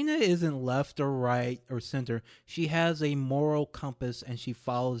 Xena isn't left or right or center. She has a moral compass and she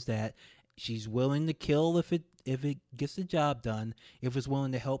follows that. She's willing to kill if it gets the job done, if it's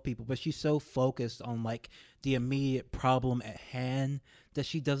willing to help people, but she's so focused on like the immediate problem at hand that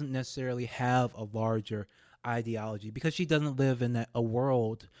she doesn't necessarily have a larger ideology, because she doesn't live in a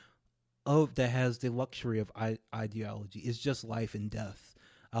world that has the luxury of ideology. It's just life and death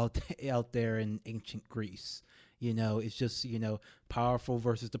out there in ancient Greece. You know, it's just, you know, powerful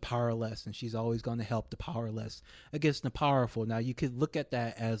versus the powerless, and she's always going to help the powerless against the powerful. Now, you could look at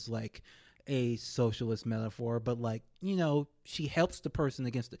that as like a socialist metaphor, but like, you know, she helps the person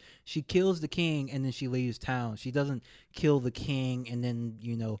against it. She kills the king and then she leaves town. She doesn't kill the king and then,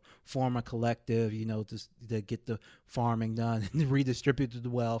 you know, form a collective, you know, to get the farming done and redistribute the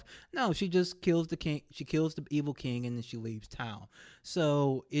wealth. No, she just kills the king. She kills the evil king and then she leaves town.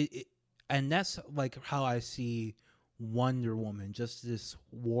 So and that's like how I see Wonder Woman, just this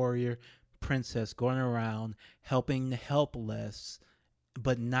warrior princess going around helping the helpless,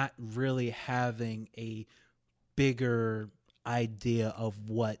 but not really having a bigger idea of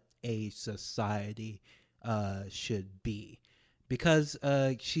what a society should be. because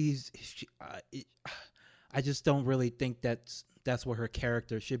I just don't really think that's what her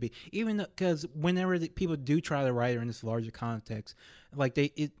character should be. Even because whenever people do try to write her in this larger context, like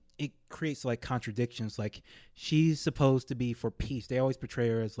it creates like contradictions. Like she's supposed to be for peace. They always portray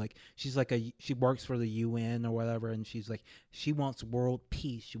her as like she works for the UN or whatever, and she's like she wants world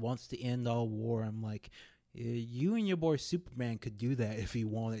peace. She wants to end all war. I'm like, you and your boy Superman could do that if you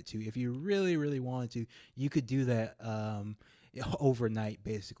wanted to. If you really, really wanted to, you could do that overnight,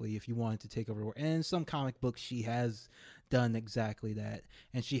 basically, if you wanted to take over the world. And in some comic books, she has done exactly that,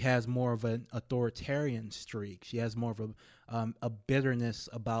 and she has more of an authoritarian streak. She has more of a bitterness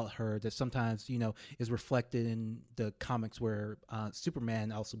about her that sometimes is reflected in the comics where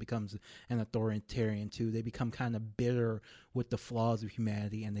Superman also becomes an authoritarian too. They become kind of bitter with the flaws of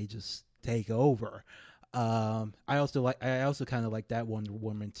humanity, and they just take over. I also kind of like that Wonder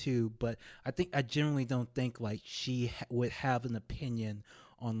Woman too, but I generally don't think like she would have an opinion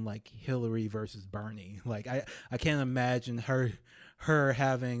on like Hillary versus Bernie. Like I can't imagine her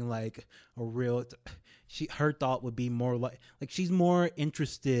having like a real. Her thought would be more like she's more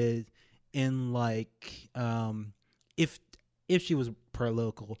interested in like if she was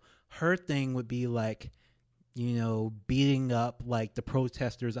political, her thing would be like beating up like the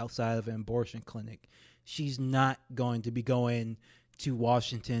protesters outside of an abortion clinic. She's not going to be going to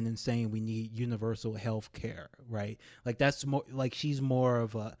Washington and saying we need universal health care, right? Like that's more like she's more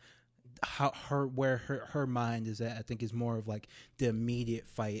of a her mind is at, I think, is more of like the immediate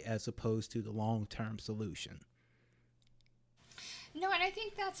fight as opposed to the long-term solution. No, and I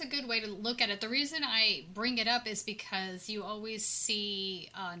think that's a good way to look at it. The reason I bring it up is because you always see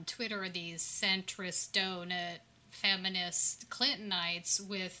on Twitter these centrist, donut, feminist Clintonites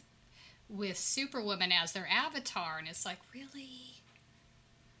with Superwoman as their avatar, and it's like, really?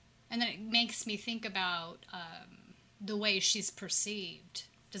 And then it makes me think about the way she's perceived.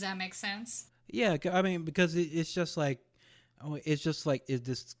 Does that make sense? Yeah, I mean, because it's just like it's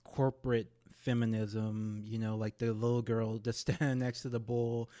this corporate feminism, like the little girl that's standing next to the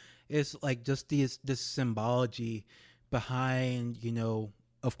bull. It's like just this symbology behind,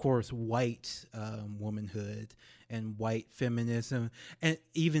 of course, white womanhood and white feminism. And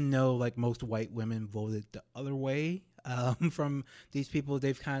even though like most white women voted the other way from these people,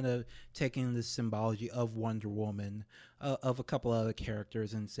 they've kind of taken this symbology of Wonder Woman, of a couple other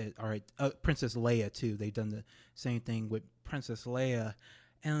characters, and said, all right, Princess Leia too. They've done the same thing with Princess Leia.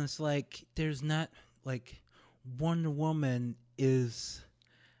 And it's like, there's not like Wonder Woman is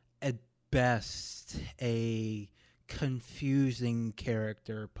at best a confusing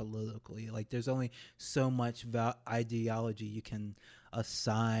character politically. Like there's only so much ideology you can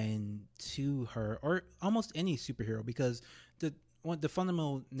assign to her, or almost any superhero, because the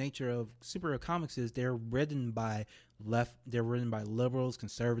fundamental nature of superhero comics is they're written by liberals,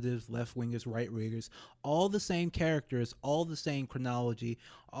 conservatives, left-wingers, right-wingers, all the same characters, all the same chronology,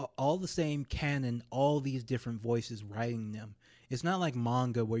 all the same canon, all these different voices writing them. It's not like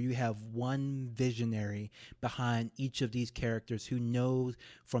manga where you have one visionary behind each of these characters who knows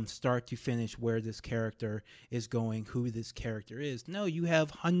from start to finish where this character is going, who this character is. No, you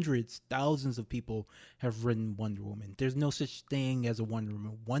have hundreds, thousands of people have written Wonder Woman. There's no such thing as a Wonder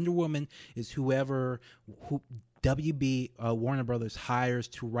Woman. Wonder Woman is who WB Warner Brothers hires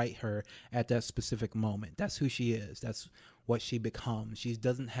to write her at that specific moment. That's who she is. That's what she becomes. She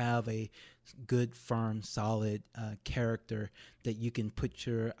doesn't have a good, firm, solid character that you can put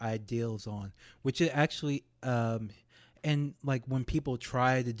your ideals on, which is actually and like when people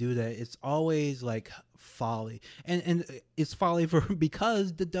try to do that, it's always like folly, and it's folly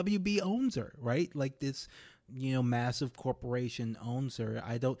because the WB owns her, right? Like this massive corporation owns her.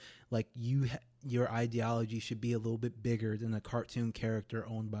 I don't like your ideology should be a little bit bigger than a cartoon character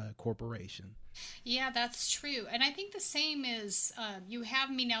owned by a corporation. Yeah, that's true. And I think the same is, you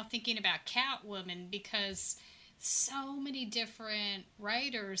have me now thinking about Catwoman, because so many different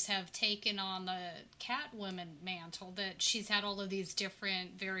writers have taken on the Catwoman mantle, that she's had all of these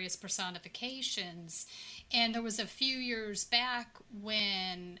different various personifications. And there was a few years back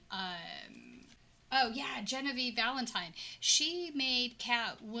when Genevieve Valentine. She made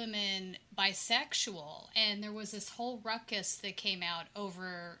Catwoman bisexual, and there was this whole ruckus that came out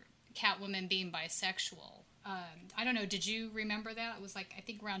over Catwoman being bisexual. I don't know, did you remember that? It was like, I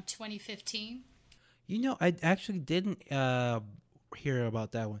think around 2015. I actually didn't hear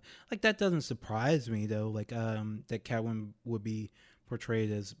about that one. Like, that doesn't surprise me, though, like that Catwoman would be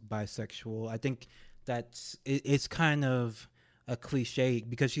portrayed as bisexual. I think it's kind of a cliche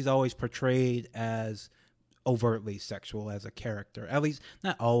because she's always portrayed as overtly sexual as a character. At least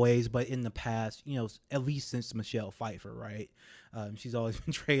not always, but in the past, at least since Michelle Pfeiffer, right? She's always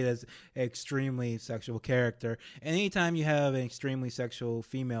been portrayed as an extremely sexual character. And anytime you have an extremely sexual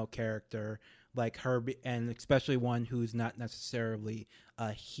female character like her, and especially one who's not necessarily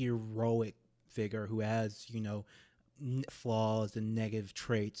a heroic figure who has, flaws and negative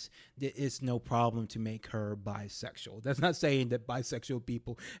traits, it's no problem to make her bisexual. That's not saying that bisexual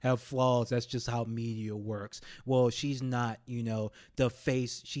people have flaws. That's just how media works. Well, she's not, the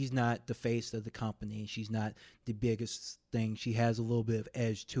face. She's not the face of the company. She's not the biggest thing. She has a little bit of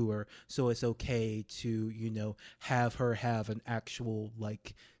edge to her, so it's okay to, have her have an actual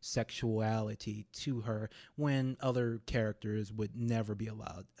sexuality to her when other characters would never be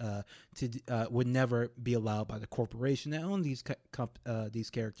allowed would never be allowed by the corporation that own these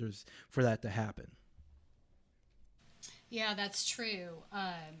characters for that to happen. Yeah, that's true.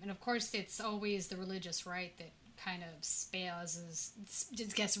 And of course, it's always the religious right that kind of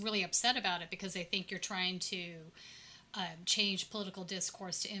just gets really upset about it because they think you're trying to change political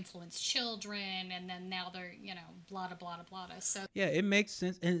discourse to influence children, and then now they're, blah, blah, blah, blah. So yeah, it makes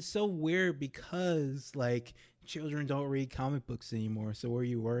sense. And it's so weird because children don't read comic books anymore. So what are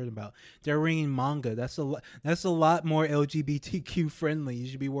you worried about? They're reading manga. That's a lot more LGBTQ friendly. You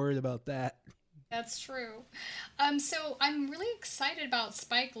should be worried about that. That's true. So I'm really excited about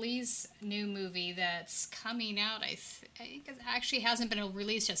Spike Lee's new movie that's coming out. I think it actually hasn't been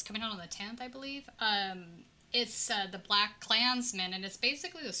released yet. It's coming out on the 10th, I believe. It's The Black Klansman, and it's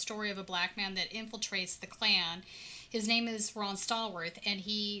basically the story of a black man that infiltrates the Klan. His name is Ron Stallworth, and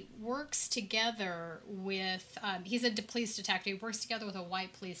he works together with, he's a police detective. He works together with a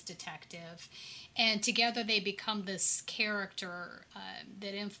white police detective, and together they become this character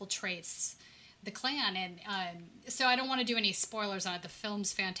that infiltrates the Klan. And so I don't want to do any spoilers on it. The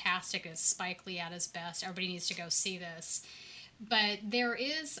film's fantastic. It's Spike Lee at his best. Everybody needs to go see this. But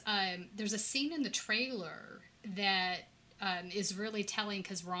there's a scene in the trailer that is really telling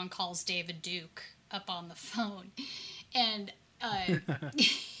because Ron calls David Duke up on the phone. And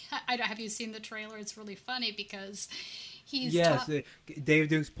have you seen the trailer? It's really funny because he's... Yes, David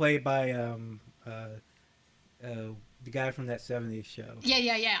Duke's played by the guy from that 70s show.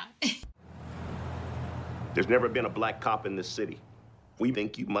 Yeah. There's never been a black cop in this city. We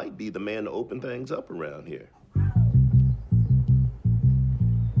think you might be the man to open things up around here.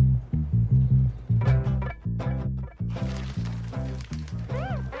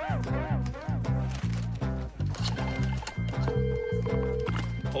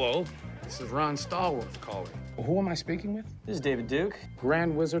 Hello, this is Ron Stallworth calling. Well, who am I speaking with? This is David Duke.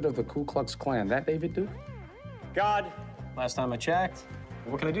 Grand Wizard of the Ku Klux Klan. That David Duke? God, last time I checked.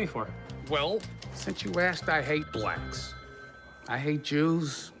 What can I do for? Well, since you asked, I hate blacks. I hate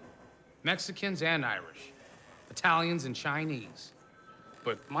Jews, Mexicans and Irish, Italians and Chinese.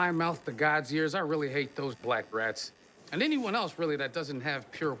 But my mouth to God's ears, I really hate those black rats. And anyone else, really, that doesn't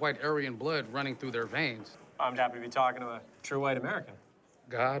have pure white Aryan blood running through their veins. I'm happy to be talking to a true white American.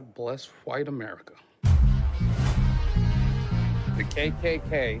 God bless white America. The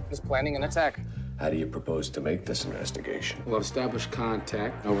KKK is planning an attack. How do you propose to make this investigation? We'll establish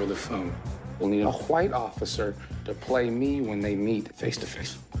contact over the phone. We'll need a white officer to play me when they meet face to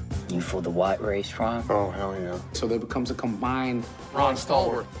face. You for the white race, Ron? Oh, hell yeah. So there becomes a combined Ron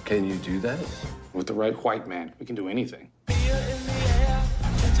Stallworth. Can you do that? With the right white man, we can do anything.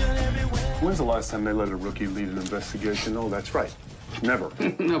 When's the last time they let a rookie lead an investigation? Oh, that's right. Never.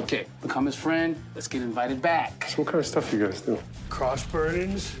 Okay, become his friend. Let's get invited back. So what kind of stuff you guys do? Cross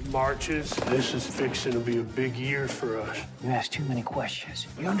burnings, marches. This is fixing to be a big year for us. You ask too many questions.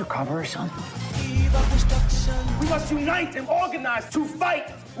 You undercover or something? We must unite and organize to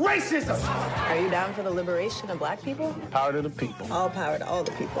fight racism. Are you down for the liberation of black people? Power to the people. All power to all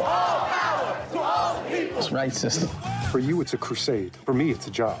the people. All power to all the people. That's right, sister. For you, it's a crusade. For me, it's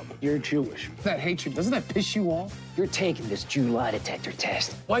a job. You're Jewish. That hatred, doesn't that piss you off? You're taking this Jew lie detector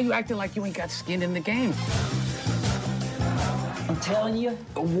test. Why are you acting like you ain't got skin in the game? I'm telling you,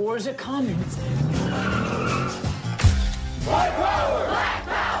 the wars are coming. White power! Black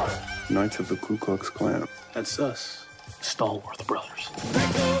power! Knights of the Ku Klux Klan. That's us, Stallworth Brothers.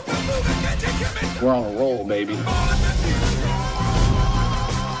 We're on a roll, baby.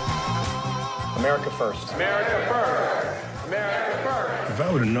 America first. America first. America first. If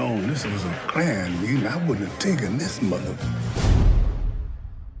I would have known this was a Klan meeting, I wouldn't have taken this mother.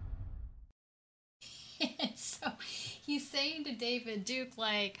 So he's saying to David Duke,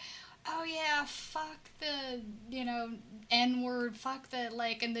 oh yeah, fuck the, N-word, fuck the,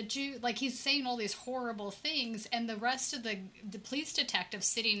 and the Jew, he's saying all these horrible things, and the rest of the police detectives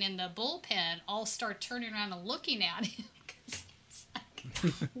sitting in the bullpen all start turning around and looking at him, because it's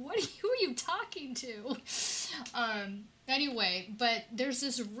like, who are you talking to? Anyway, but there's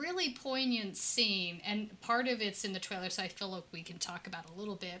this really poignant scene, and part of it's in the trailer, so I feel like we can talk about it a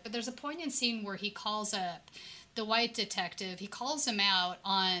little bit, but there's a poignant scene where he calls up the white detective. He calls him out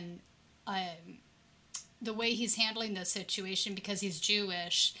on the way he's handling the situation because he's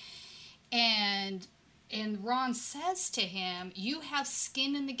Jewish, and Ron says to him, you have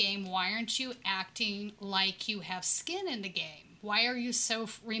skin in the game, why aren't you acting like you have skin in the game? Why are you so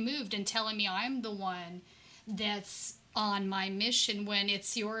removed and telling me I'm the one that's on my mission when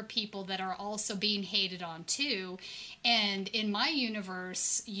it's your people that are also being hated on too? And in my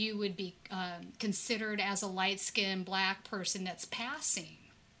universe, you would be considered as a light-skinned black person that's passing.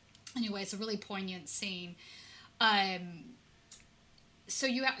 Anyway, it's a really poignant scene. So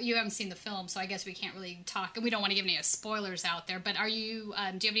you haven't seen the film, so I guess we can't really talk, and we don't want to give any spoilers out there, but are you,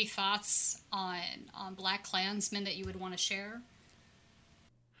 do you have any thoughts on Black Klansman that you would want to share?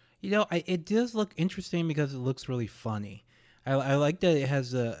 It does look interesting because it looks really funny. I like that it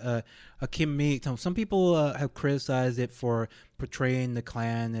has a comedic tone. Some people have criticized it for portraying the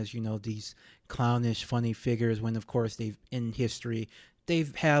Klan as, these clownish, funny figures, when, of course, in history, they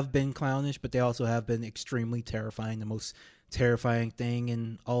have been clownish, but they also have been extremely terrifying, the most terrifying thing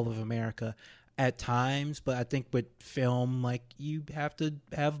in all of America at times. But I think with film, you have to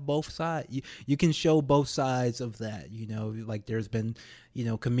have both sides. You can show both sides of that, there's been,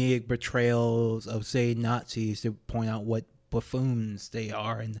 comedic portrayals of, say, Nazis to point out what buffoons they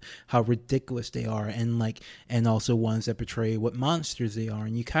are and how ridiculous they are, and also ones that portray what monsters they are.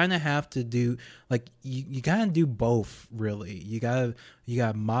 And you kind of have to do, you gotta do both, really. You gotta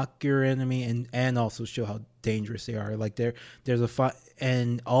mock your enemy and also show how dangerous they are. There's a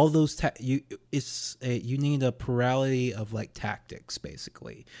and all those you need a plurality of tactics,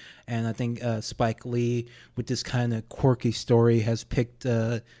 basically. And I think Spike Lee, with this kind of quirky story, has picked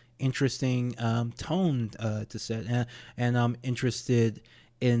interesting tone to set, and I'm interested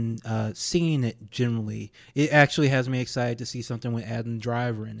in seeing it generally. It actually has me excited to see something with Adam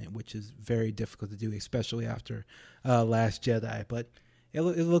Driver in it, which is very difficult to do, especially after Last Jedi. But it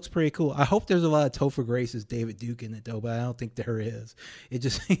looks pretty cool. I hope there's a lot of Topher Grace as David Duke in it, though, but I don't think there is. It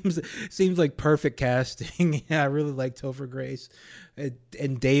just seems like perfect casting. I really like Topher Grace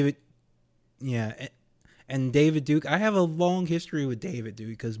and David. Yeah. And David Duke, I have a long history with David Duke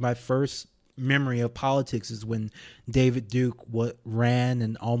because my first memory of politics is when David Duke ran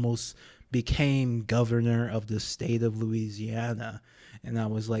and almost became governor of the state of Louisiana. And I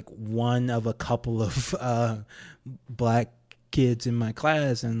was one of a couple of black kids in my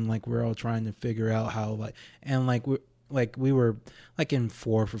class, and we're all trying to figure out how we were in 4th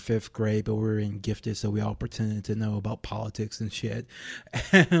or 5th grade, but we were in gifted, so we all pretended to know about politics and shit.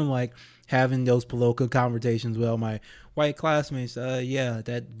 And having those political conversations with all my white classmates,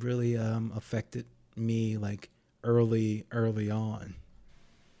 that really affected me early on.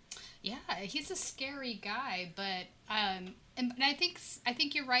 Yeah, he's a scary guy, but and I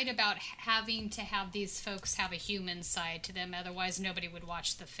think you're right about having to have these folks have a human side to them. Otherwise, nobody would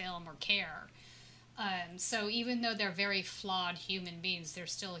watch the film or care. So even though they're very flawed human beings, they're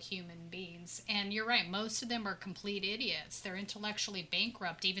still human beings. And you're right, most of them are complete idiots. They're intellectually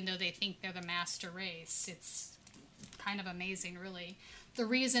bankrupt, even though they think they're the master race. It's kind of amazing, really. The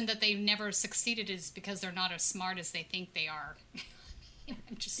reason that they've never succeeded is because they're not as smart as they think they are.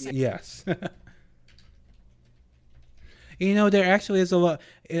 I'm just saying. Yes. There actually is a lot.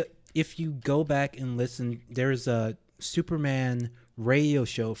 If you go back and listen, there's a Superman radio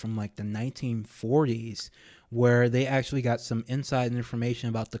show from the 1940s where they actually got some inside information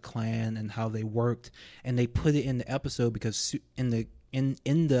about the Klan and how they worked, and they put it in the episode because in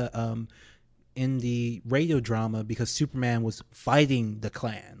the radio drama, because Superman was fighting the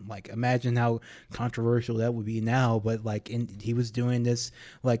Klan. Imagine how controversial that would be now, but he was doing this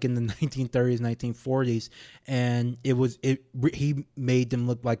in the 1930s, 1940s, and he made them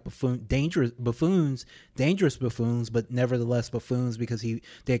look like dangerous buffoons, but nevertheless buffoons, because they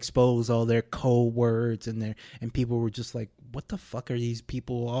exposed all their code words and people were just what the fuck are these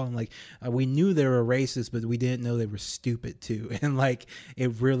people on? We knew they were racist, but we didn't know they were stupid too. And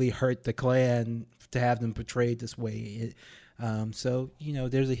it really hurt the Klan to have them portrayed this way. So,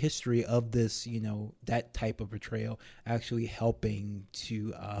 there's a history of this, that type of portrayal actually helping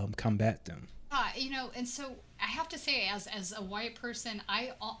to combat them. And so have to say, as a white person,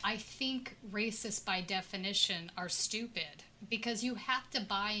 I think racists by definition are stupid, because you have to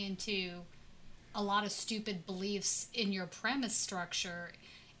buy into a lot of stupid beliefs in your premise structure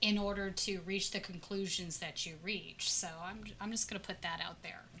in order to reach the conclusions that you reach. So I'm just going to put that out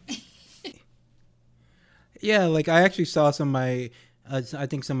there. Yeah, like I actually saw somebody, I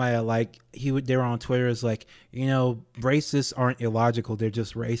think somebody like, they were on Twitter, is like, you know, racists aren't illogical, they're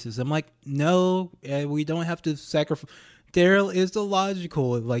just racist. I'm like, no, we don't have to sacrifice. There is the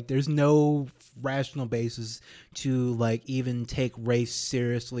logical, like there's no rational basis to like even take race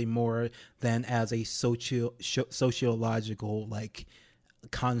seriously more than as a sociological like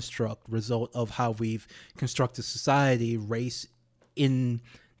construct, result of how we've constructed society. Race in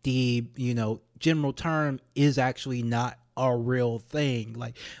the, you know, general term is actually not a real thing.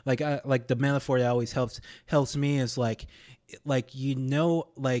 Like the metaphor that always helps me is like, you know,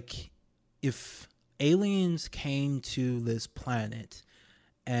 like if aliens came to this planet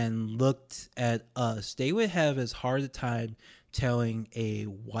and looked at us, they would have as hard a time telling a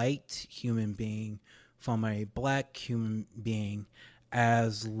white human being from a black human being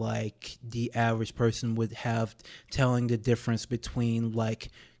as like the average person would have telling the difference between like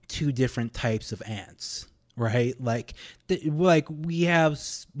two different types of ants, right? Like we have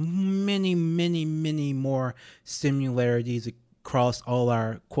many more similarities across all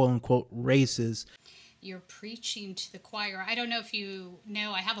our quote unquote races. You're preaching to the choir. I don't know if you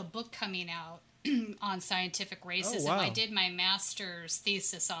know, I have a book coming out on scientific racism. Oh, wow. I did my master's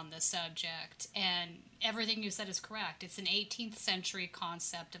thesis on the subject, and everything you said is correct. It's an 18th century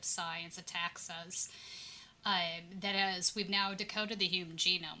concept of science attacks us. That as we've now decoded the human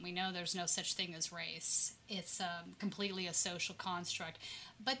genome, we know there's no such thing as race. It's completely a social construct.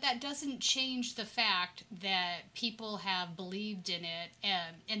 But that doesn't change the fact that people have believed in it,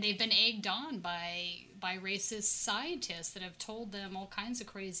 and they've been egged on by racist scientists that have told them all kinds of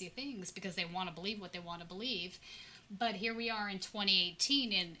crazy things because they want to believe what they want to believe. But here we are in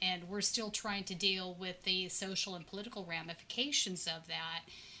 2018, and we're still trying to deal with the social and political ramifications of that.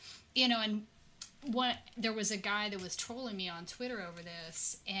 You know, and there was a guy that was trolling me on Twitter over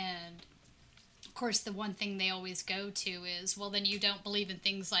this, and of course the one thing they always go to is, well, then you don't believe in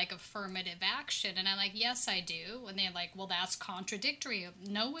things like affirmative action. And I'm like, yes, I do. And they're like, well, that's contradictory.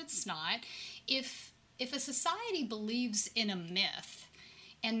 No, it's not. If a society believes in a myth,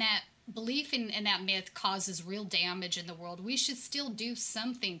 and that belief in that myth causes real damage in the world, we should still do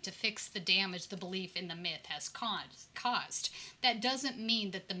something to fix the damage the belief in the myth has caused. That doesn't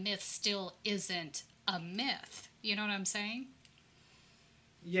mean that the myth still isn't a myth. You know what I'm saying?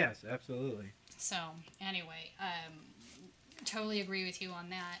 Yes, absolutely. So, anyway, totally agree with you on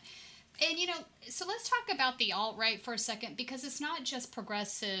that. And, you know, so let's talk about the alt-right for a second, because it's not just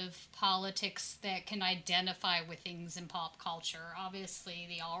progressive politics that can identify with things in pop culture. Obviously,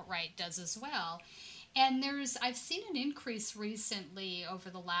 the alt-right does as well. And I've seen an increase recently over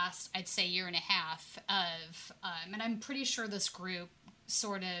the last, I'd say, year and a half of, and I'm pretty sure this group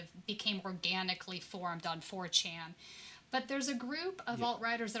sort of became organically formed on 4chan. But there's a group of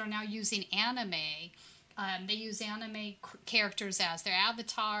alt-righters that are now using anime. They use anime characters as their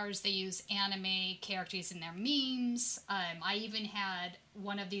avatars. They use anime characters in their memes. I even had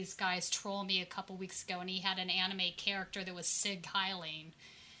one of these guys troll me a couple weeks ago, and he had an anime character that was Sig Heiling,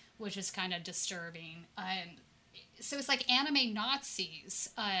 which is kind of disturbing. So it's like anime Nazis.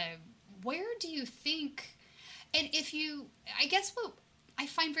 Where do you think... And I guess what I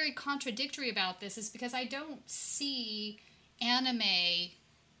find very contradictory about this is because I don't see anime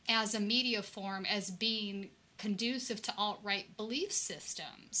as a media form as being conducive to alt-right belief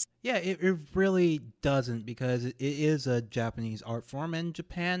systems. Yeah, it really doesn't, because it is a Japanese art form, and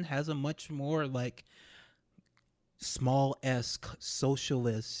Japan has a much more like small-esque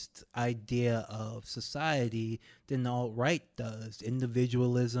socialist idea of society than the alt-right does.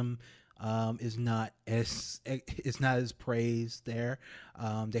 Individualism is not as praised there.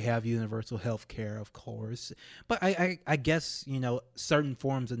 They have universal health care, of course, but I guess, you know, certain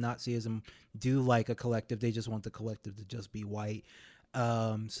forms of Nazism do like a collective. They just want the collective to just be white.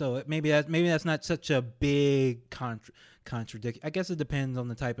 So maybe that's not such a big contradiction. I guess it depends on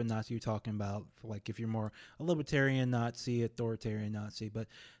the type of Nazi you're talking about. Like if you're more a libertarian Nazi, authoritarian Nazi, but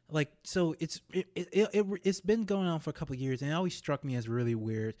like, so it's been going on for a couple of years, and it always struck me as really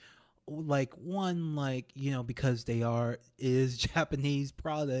weird. Like, one, like, you know, because is Japanese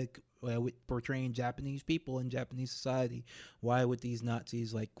product portraying Japanese people in Japanese society. Why would these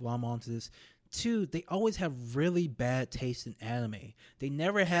Nazis like glom onto this two, they always have really bad taste in anime. They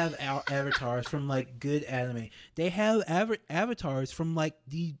never have avatars from like good anime. They have avatars from like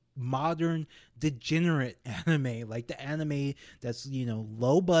the modern degenerate anime, like the anime that's, you know,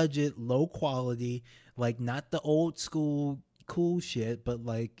 low budget, low quality, like not the old school cool shit, but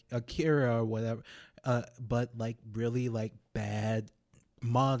like Akira or whatever, but like really like bad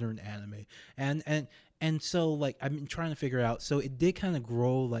modern anime. And so, like, I've been trying to figure out, so it did kind of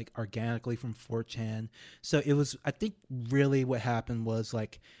grow, like, organically from 4chan. So it was, I think, really what happened was,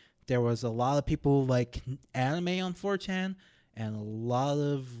 like, there was a lot of people, like, anime on 4chan, and a lot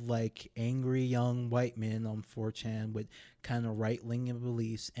of, like, angry young white men on 4chan with kind of right-wing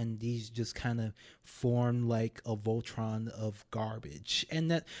beliefs, and these just kind of formed, like, a Voltron of garbage.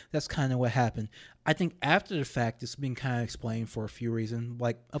 And that's kind of what happened. I think after the fact, it's been kind of explained for a few reasons.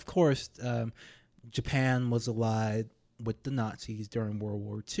 Like, of course, Japan was allied with the Nazis during World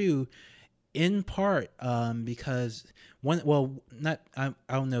War II, in part because I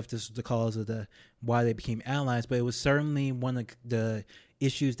don't know if this was the cause of why they became allies, but it was certainly one of the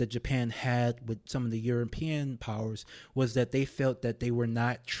issues that Japan had with some of the European powers was that they felt that they were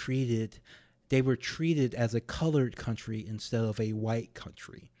treated as a colored country instead of a white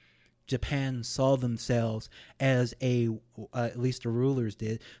country. Japan saw themselves as at least the rulers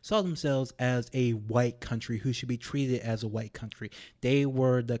did, saw themselves as a white country who should be treated as a white country. They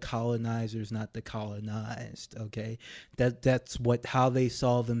were the colonizers, not the colonized, okay? That's how they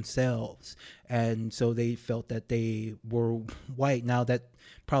saw themselves. And so they felt that they were white. Now that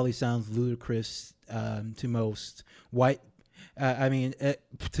probably sounds ludicrous to most white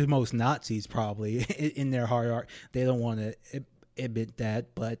to most Nazis probably in their heart. They don't want to admit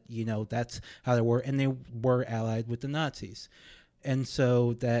that, but you know, that's how they were, and they were allied with the Nazis. And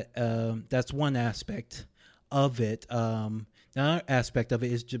so that's one aspect of it. Another aspect of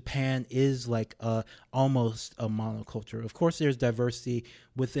it is Japan is like almost a monoculture. Of course, there's diversity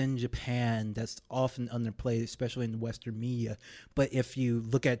within Japan that's often underplayed, especially in the Western media. But if you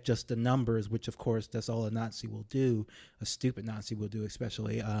look at just the numbers, which of course that's all a Nazi will do, a stupid Nazi will do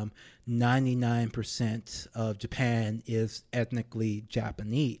especially, 99% of Japan is ethnically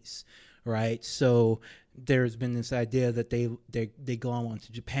Japanese, right? So there's been this idea that they go on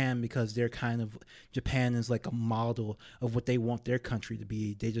to Japan because they're kind of, Japan is like a model of what they want their country to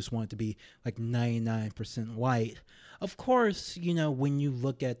be. They just want it to be like 99% white. Of course, you know, when you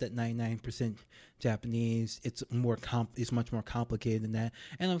look at that 99% Japanese, it's much more complicated than that.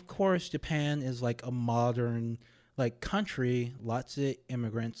 And of course, Japan is like a modern like country, lots of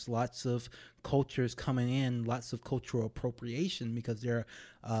immigrants, lots of cultures coming in, lots of cultural appropriation because they're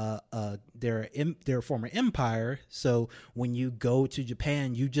a former empire. So when you go to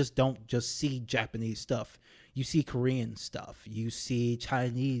Japan, you just don't just see Japanese stuff. You see Korean stuff. You see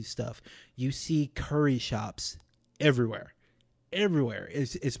Chinese stuff. You see curry shops everywhere,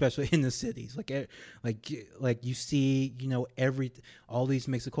 especially in the cities. Like you see, you know, all these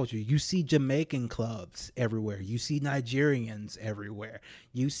mixed culture. You see Jamaican clubs everywhere. You see Nigerians everywhere.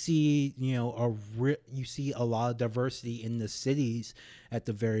 You see, you know, you see a lot of diversity in the cities at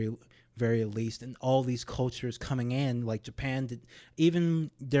the very least, and all these cultures coming in. Like Japan did,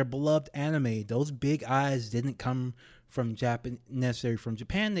 even their beloved anime, those big eyes didn't come from necessarily from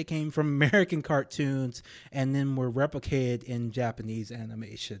Japan. They came from American cartoons and then were replicated in Japanese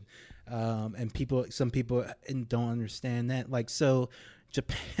animation. And some people don't understand that. Like, so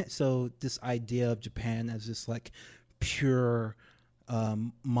Japan, so this idea of Japan as this like pure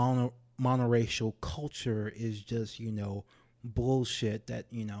monoracial culture is just, you know, bullshit that,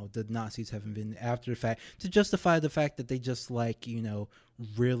 you know, the Nazis haven't been after the fact to justify the fact that they just like, you know,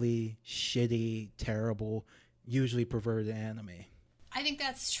 really shitty, terrible, usually perverted anime. I think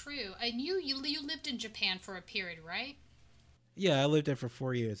that's true. And you lived in Japan for a period, right? Yeah, I lived there for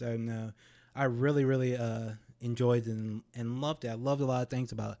 4 years, and I really enjoyed it and loved it. I loved a lot of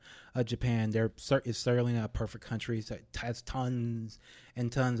things about Japan. It's certainly not a perfect country. It has tons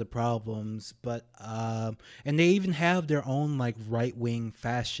and tons of problems, but and they even have their own like right-wing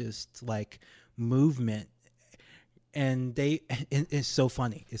fascist like movement. And it's so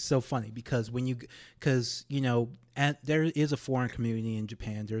funny. It's so funny because you know, there is a foreign community in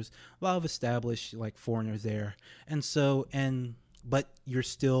Japan. There's a lot of established like foreigners there, but you're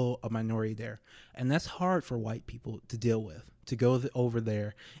still a minority there, and that's hard for white people to deal with. To go over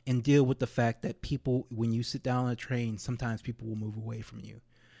there and deal with the fact that people, when you sit down on a train, sometimes people will move away from you,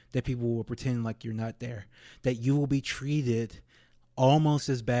 that people will pretend like you're not there, that you will be treated almost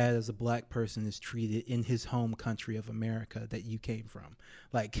as bad as a black person is treated in his home country of America that you came from.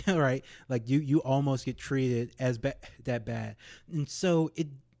 Like, right? Like you almost get treated as that bad. And so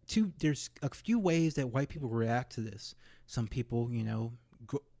there's a few ways that white people react to this. Some people,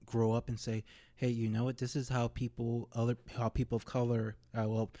 grow up and say, hey, you know what, this is how people of color,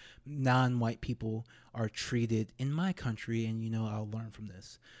 non-white people are treated in my country, and I'll learn from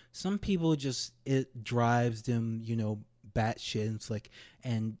this. Some people it drives them, batshit. It's like,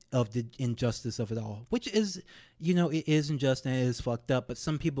 and of the injustice of it all, which is, it is unjust and it is fucked up, but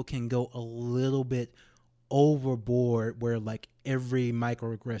some people can go a little bit overboard where like every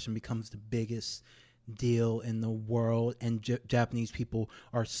microaggression becomes the biggest deal in the world, and Japanese people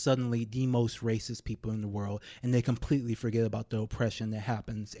are suddenly the most racist people in the world, and they completely forget about the oppression that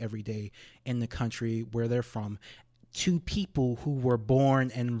happens every day in the country where they're from, to people who were born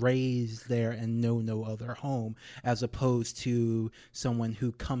and raised there and know no other home, as opposed to someone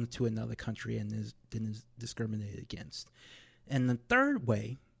who comes to another country and is discriminated against. And the third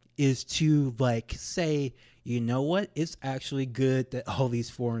way is to like say, you know what, it's actually good that all these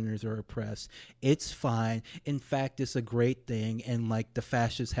foreigners are oppressed. It's fine. In fact, it's a great thing. And like the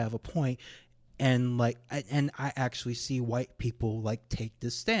fascists have a point. And like, and I actually see white people like take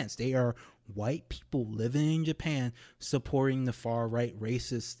this stance. They are white people living in Japan supporting the far right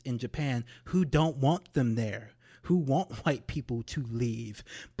racists in Japan who don't want them there, who want white people to leave.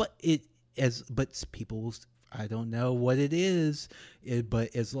 But people, I don't know what it is,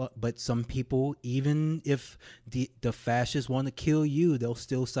 but some people, even if the fascists want to kill you, they'll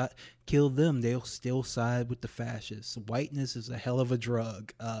still kill them. They'll still side with the fascists. Whiteness is a hell of a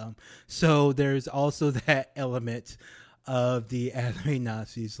drug. So there's also that element of the anime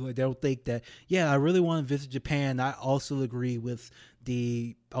Nazis. They'll think that, yeah, I really want to visit Japan. I also agree with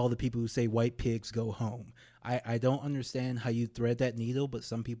all the people who say white pigs go home. I don't understand how you thread that needle, but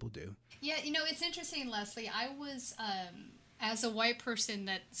some people do. Yeah, it's interesting, Leslie. I was, as a white person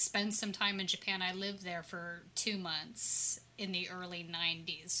that spent some time in Japan, I lived there for 2 months in the early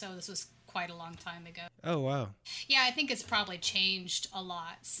 90s. So this was quite a long time ago. Oh, wow. Yeah, I think it's probably changed a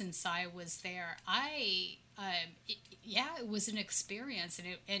lot since I was there. It was an experience,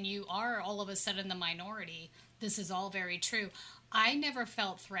 and you are all of a sudden the minority. This is all very true. I never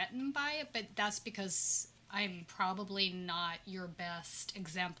felt threatened by it, but that's because I'm probably not your best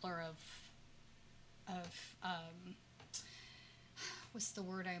exemplar of what's the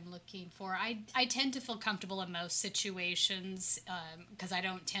word I'm looking for? I tend to feel comfortable in most situations because I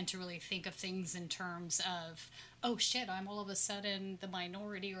don't tend to really think of things in terms of, oh shit, I'm all of a sudden the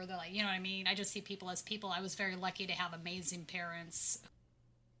minority, or the, like, you know what I mean? I just see people as people. I was very lucky to have amazing parents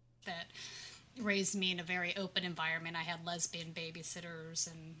that raised me in a very open environment. I had lesbian babysitters,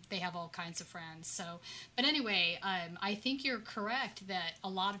 and they have all kinds of friends. So, but anyway, I think you're correct that a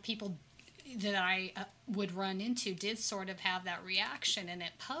lot of people that I would run into did sort of have that reaction, and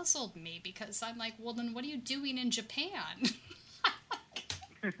it puzzled me because I'm like, well, then what are you doing in Japan?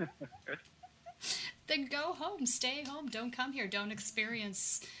 Then go home, stay home, don't come here, don't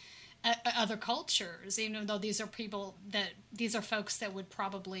experience other cultures, even though these are folks that would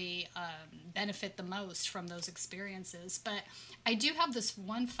probably benefit the most from those experiences. But I do have this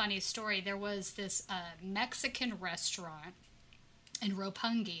one funny story. There was this Mexican restaurant in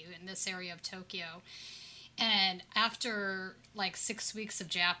Roppongi, in this area of Tokyo. And after like 6 weeks of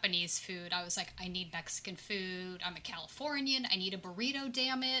Japanese food, I was like, I need Mexican food. I'm a Californian. I need a burrito,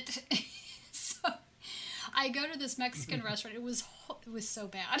 damn it. So I go to this Mexican restaurant. It was so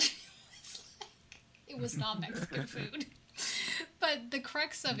bad. It was not Mexican food. But the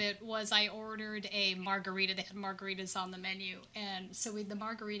crux of it was I ordered a margarita. They had margaritas on the menu. And so the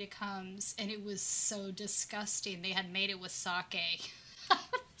margarita comes, and it was so disgusting. They had made it with sake.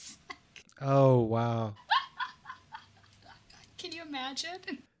 Oh, wow. Can you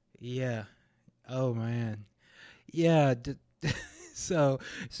imagine? Yeah. Oh, man. Yeah. So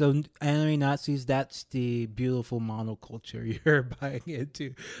anime Nazis, that's the beautiful monoculture you're buying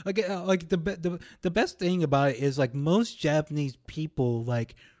into. Like the best thing about it is like most Japanese people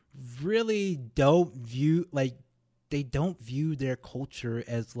like really don't view their culture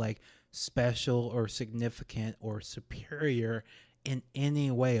as like special or significant or superior in any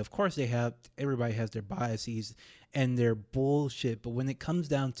way. Of course everybody has their biases and their bullshit, but when it comes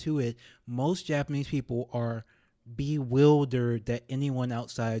down to it, most Japanese people are bewildered that anyone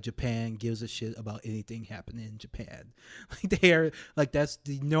outside Japan gives a shit about anything happening in Japan. Like they are like, that's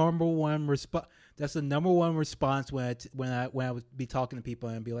the number one response. That's the number one response when I would be talking to people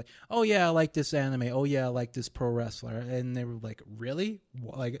and be like, oh yeah, I like this anime. Oh yeah, I like this pro wrestler. And they were like, really?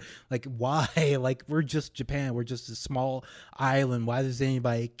 Like why? Like, we're just Japan. We're just a small island. Why does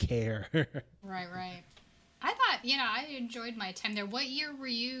anybody care? Right. I thought, I enjoyed my time there. What year were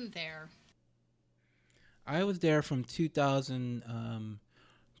you there? I was there from 2000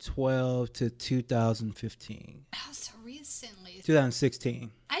 2012 to 2015. Oh, so recently.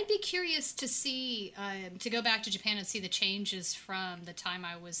 2016. I'd be curious to see, to go back to Japan and see the changes from the time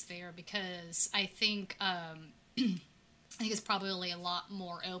I was there, because I think it's probably a lot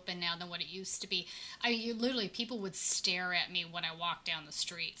more open now than what it used to be. Literally, people would stare at me when I walked down the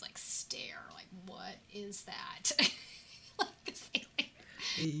streets, like what is that?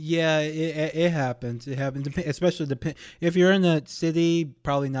 Yeah, it happens. It happens, especially if you're in the city,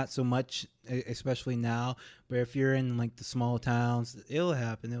 probably not so much, especially now. But if you're in like the small towns, it'll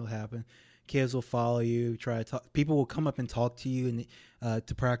happen. Kids will follow you, try to talk. People will come up and talk to you and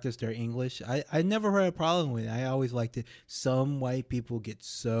to practice their English. I never had a problem with it. I always liked it. Some white people get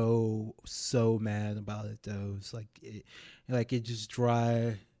so mad about it though. It's like it just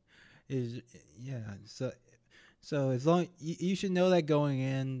dry. So as long you should know that going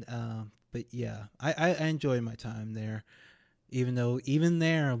in. But yeah, I enjoyed my time there. Even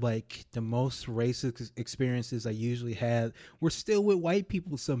there, like the most racist experiences I usually had were still with white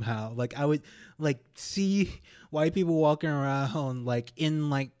people somehow. Like I would like see white people walking around like in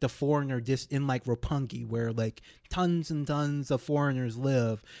like the foreigner in like Roppongi, where like tons and tons of foreigners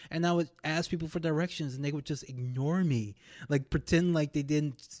live, and I would ask people for directions and they would just ignore me, like pretend like they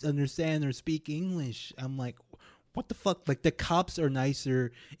didn't understand or speak English. I'm like, what the fuck? Like the cops are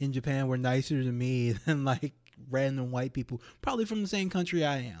nicer in Japan, were nicer to me than like random white people, probably from the same country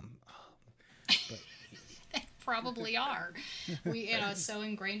I am. They probably are. It's so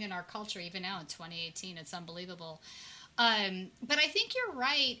ingrained in our culture, even now in 2018. It's unbelievable. But I think you're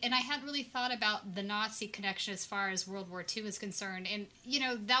right, and I hadn't really thought about the Nazi connection as far as World War II is concerned. And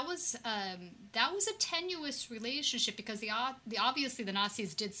that was a tenuous relationship, because obviously the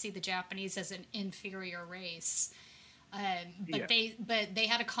Nazis did see the Japanese as an inferior race, but they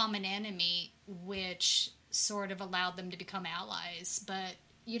had a common enemy, which sort of allowed them to become allies. But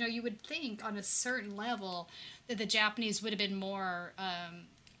you would think on a certain level that the Japanese would have been more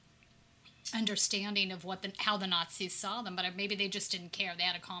understanding of how the Nazis saw them, but maybe they just didn't care. They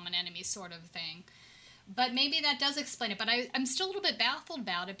had a common enemy sort of thing. But maybe that does explain it. But I'm still a little bit baffled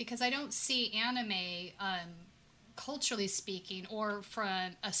about it, because I don't see anime, culturally speaking, or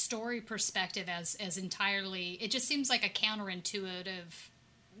from a story perspective, as entirely. It just seems like a counterintuitive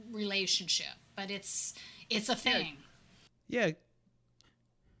relationship, but it's a thing. Yeah,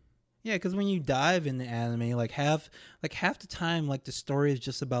 because when you dive into anime, like half the time, like the story is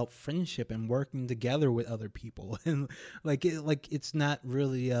just about friendship and working together with other people, and it's not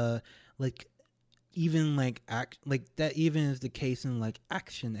really even like that. Even is the case in like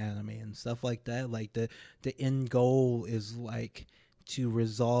action anime and stuff like that. Like the end goal is like to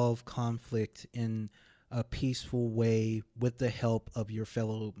resolve conflict in a peaceful way with the help of your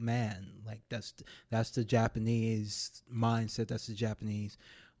fellow man. Like that's the Japanese mindset. That's the Japanese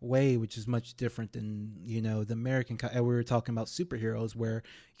way, which is much different than the American. We were talking about superheroes, where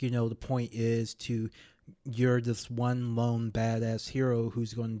the point is you're this one lone badass hero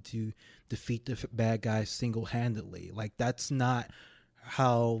who's going to defeat the bad guy single-handedly. Like that's not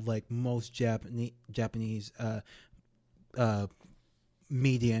how like most Japanese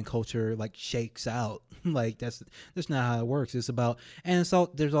media and culture like shakes out. Like that's not how it works. It's about, and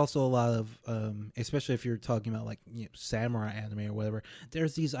there's also a lot of especially if you're talking about like samurai anime or whatever,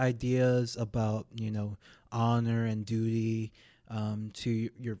 there's these ideas about honor and duty to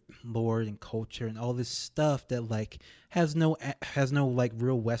your lord and culture and all this stuff that like has no like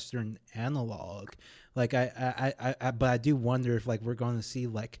real Western analog. Like but I do wonder if like we're going to see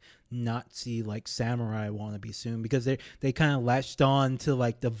like Nazi like samurai wannabe soon, because they kind of latched on to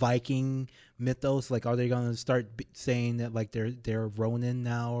like the Viking mythos. Like, are they going to start saying that like they're Ronin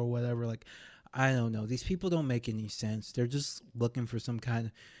now or whatever? Like, I don't know. These people don't make any sense. They're just looking for some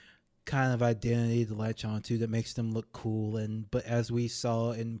kind of identity to latch onto that makes them look cool. But as we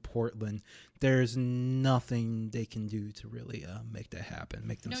saw in Portland, there's nothing they can do to really make that happen.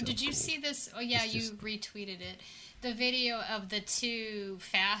 Make them. No, did you cool. see this? Oh yeah, you retweeted it. The video of the two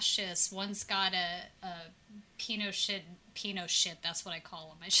fascists. One's got a Pinochet. That's what I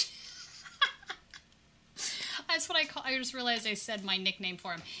call him. That's what I call. I just realized I said my nickname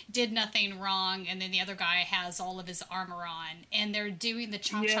for him. Did nothing wrong, and then the other guy has all of his armor on, and they're doing the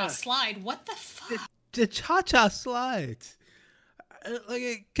cha-cha slide. What the fuck? The cha-cha slide.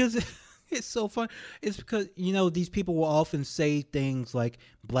 Like, because it's so fun. It's because these people will often say things like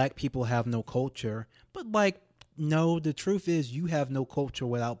black people have no culture, but like, no, the truth is you have no culture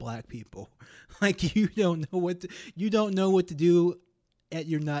without black people. Like, you don't know what to do at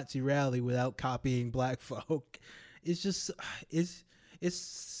your Nazi rally without copying black folk. It's just it's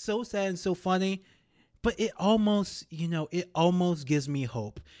so sad and so funny, but it almost, it almost gives me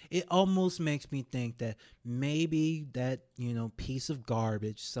hope. It almost makes me think that maybe that, piece of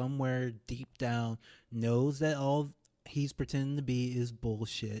garbage somewhere deep down knows that all he's pretending to be is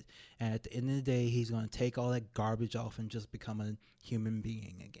bullshit. And at the end of the day, he's going to take all that garbage off and just become a human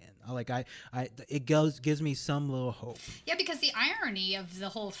being again. It gives me some little hope. Yeah, because the irony of the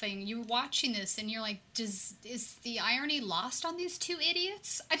whole thing, you're watching this and you're like, is the irony lost on these two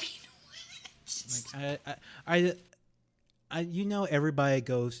idiots? I mean, everybody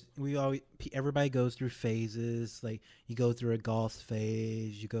goes through phases. Like, you go through a goth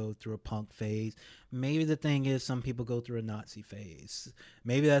phase, you go through a punk phase. Maybe the thing is, some people go through a Nazi phase.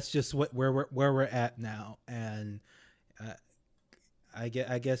 Maybe that's just where we're at now. And I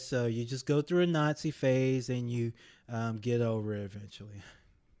guess so. You just go through a Nazi phase and you get over it eventually.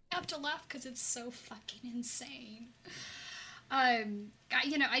 I have to laugh because it's so fucking insane.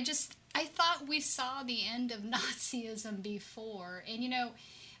 I thought we saw the end of Nazism before, and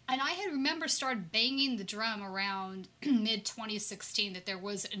I remember started banging the drum around mid 2016 that there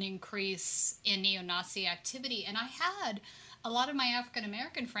was an increase in neo-Nazi activity, and I had a lot of my African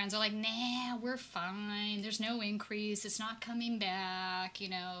American friends are like, nah, we're fine. There's no increase. It's not coming back.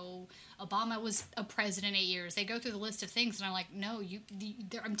 Obama was a president 8 years. They go through the list of things, and I'm like, no,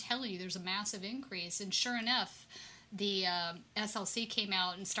 I'm telling you, there's a massive increase, and sure enough. The SLC came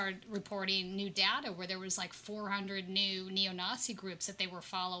out and started reporting new data where there was like 400 new neo-Nazi groups that they were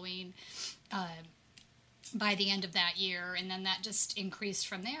following by the end of that year, and then that just increased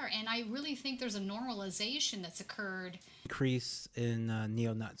from there. And I really think there's a normalization that's occurred. Increase in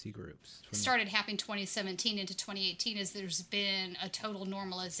neo-Nazi groups. Started happening 2017 into 2018 as there's been a total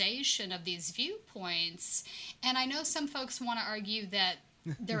normalization of these viewpoints. And I know some folks want to argue that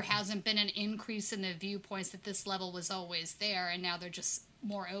there hasn't been an increase in the viewpoints, that this level was always there, and now they're just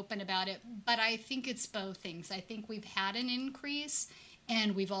more open about it. But I think it's both things. I think we've had an increase,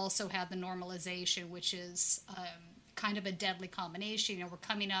 and we've also had the normalization, which is kind of a deadly combination. We're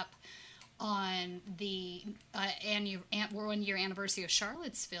coming up on the 1 year anniversary of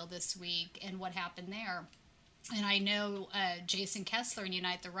Charlottesville this week and what happened there. And I know Jason Kessler in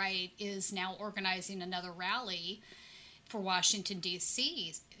Unite the Right is now organizing another rally for Washington,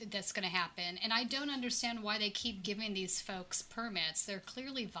 D.C. that's going to happen. And I don't understand why they keep giving these folks permits. They're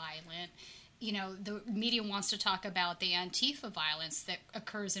clearly violent. The media wants to talk about the Antifa violence that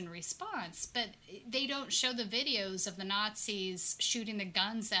occurs in response, but they don't show the videos of the Nazis shooting the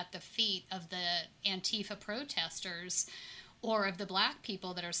guns at the feet of the Antifa protesters or of the black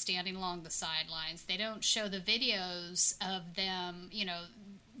people that are standing along the sidelines. They don't show the videos of them,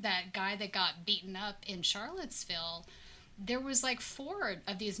 that guy that got beaten up in Charlottesville. There was like 4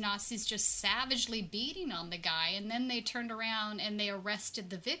 of these Nazis just savagely beating on the guy, and then they turned around and they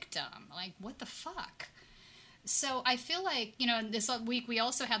arrested the victim. Like, what the fuck? So I feel like, this week we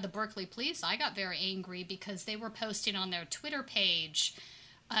also had the Berkeley police. I got very angry because they were posting on their Twitter page.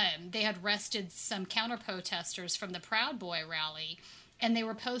 They had arrested some counter-protesters from the Proud Boy rally, and they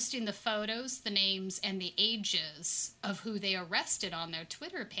were posting the photos, the names, and the ages of who they arrested on their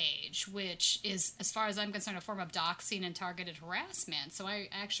Twitter page, which is, as far as I'm concerned, a form of doxing and targeted harassment. So I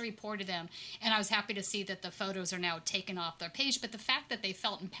actually reported them, and I was happy to see that the photos are now taken off their page. But the fact that they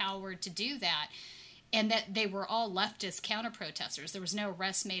felt empowered to do that, and that they were all leftist counter-protesters, there was no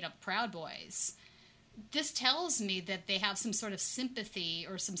arrest made of Proud Boys. This tells me that they have some sort of sympathy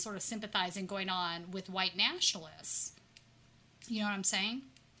or some sort of sympathizing going on with white nationalists. You know what I'm saying?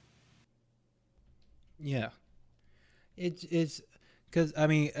 Yeah. It's because,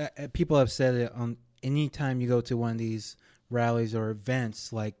 people have said it on any time you go to one of these rallies or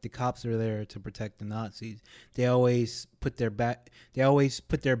events, like the cops are there to protect the Nazis. They always put their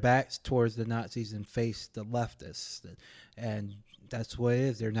backs towards the Nazis and face the leftists. And that's what it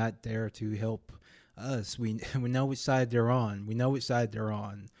is. They're not there to help us. We know which side they're on.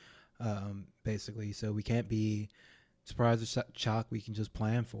 Basically. So we can't be surprised or shocked. We can just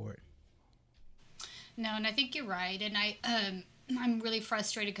plan for it. No, and I think you're right. And I'm really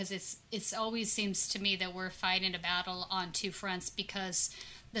frustrated because it's always seems to me that we're fighting a battle on two fronts, because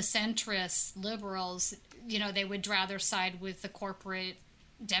the centrist liberals, they would rather side with the corporate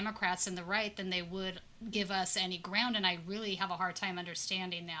Democrats and the right than they would give us any ground. And I really have a hard time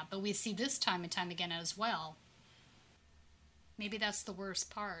understanding that. But we see this time and time again as well. Maybe that's the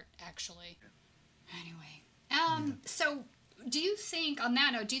worst part, actually. Anyway. So do you think, on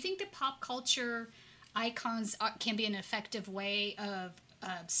that note, do you think that pop culture icons can be an effective way of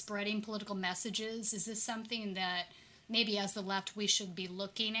spreading political messages? Is this something that maybe as the left we should be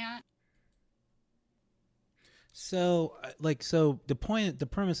looking at? So the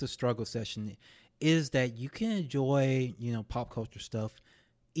premise of Struggle Session is that you can enjoy, pop culture stuff,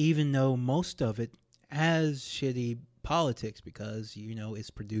 even though most of it has shitty politics because, it's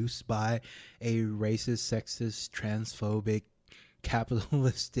produced by a racist, sexist, transphobic,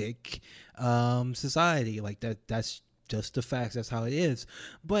 capitalistic society. Like that's just the facts. That's how it is.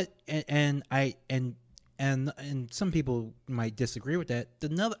 But and some people might disagree with that.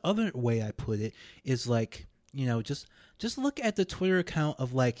 The other way I put it is like, just look at the Twitter account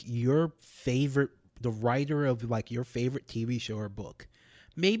of like the writer of like your favorite TV show or book.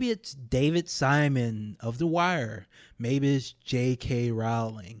 Maybe it's David Simon of The Wire. Maybe it's J.K.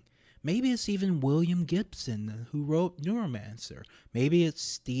 Rowling. Maybe it's even William Gibson, who wrote Neuromancer. Maybe it's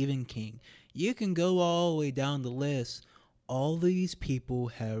Stephen King. You can go all the way down the list. All these people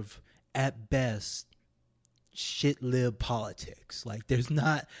have, at best, shit-lived politics. Like, there's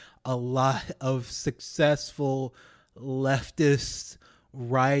not a lot of successful leftist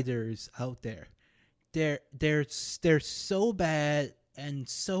writers out there. They're so bad and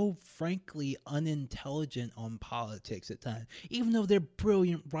so frankly unintelligent on politics at times, even though they're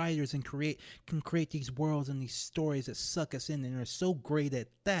brilliant writers and can create these worlds and these stories that suck us in, and they're so great at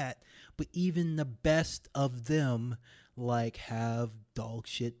that. But even the best of them like have dog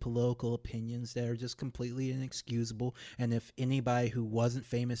shit political opinions that are just completely inexcusable, and if anybody who wasn't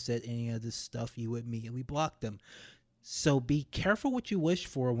famous said any of this stuff, you would immediately block them. So be careful what you wish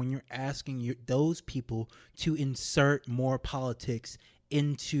for when you're asking those people to insert more politics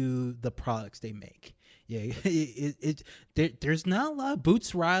into the products they make. Yeah, there's not a lot of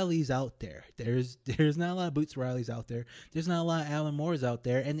Boots Rileys out there. There's not a lot of Boots Rileys out there. There's not a lot of Alan Moores out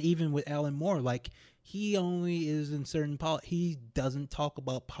there. And even with Alan Moore, like, he only is in certain he doesn't talk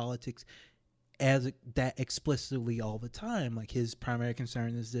about politics as that explicitly all the time. Like, his primary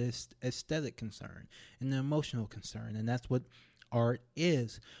concern is this aesthetic concern and the emotional concern, and that's what art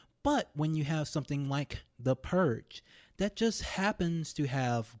is. But when you have something like The Purge that just happens to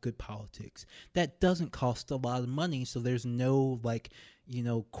have good politics, that doesn't cost a lot of money, so there's no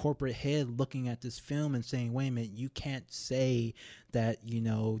corporate head looking at this film and saying, wait a minute, you can't say that,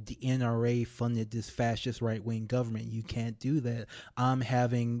 the NRA funded this fascist right-wing government. You can't do that. I'm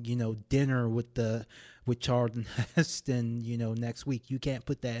having, dinner with Charlton Heston, next week. You can't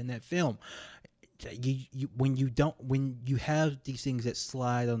put that in that film. When you have these things that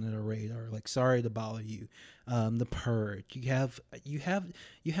slide under the radar, like Sorry to Bother You, The Purge, you have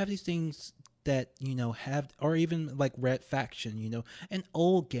these things that have, or even like Red Faction, an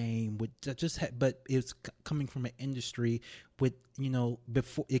old game with but it's coming from an industry with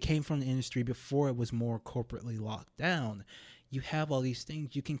before it came from the industry before it was more corporately locked down. You have all these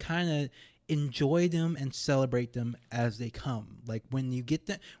things, you can kind of enjoy them and celebrate them as they come. Like, when you get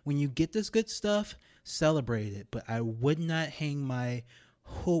this good stuff, celebrate it. But I would not hang my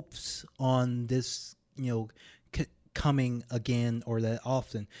hopes on this, coming again or that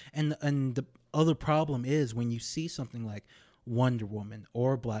often. And the other problem is when you see something like Wonder Woman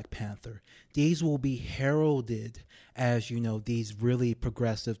or Black Panther, these will be heralded as, these really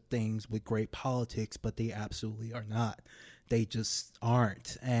progressive things with great politics, but they absolutely are not. They just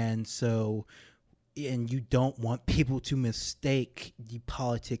aren't. And you don't want people to mistake the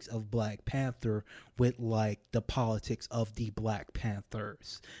politics of Black Panther with like the politics of the Black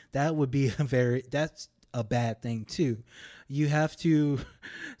Panthers. That would be that's a bad thing too. You have to,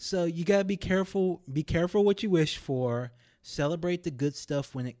 so you gotta be careful what you wish for. Celebrate the good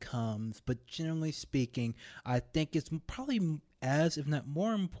stuff when it comes, but generally speaking, I think it's probably as, if not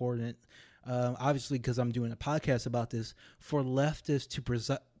more important, obviously because I'm doing a podcast about this, for leftists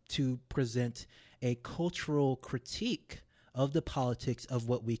to present a cultural critique of the politics of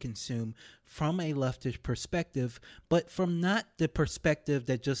what we consume from a leftist perspective, but from not the perspective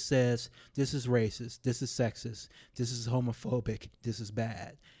that just says this is racist, this is sexist, this is homophobic, this is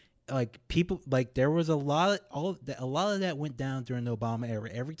bad. Like, people, like, there was a lot of that went down during the Obama era.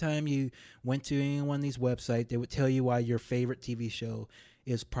 Every time you went to any one of these websites, they would tell you why your favorite TV show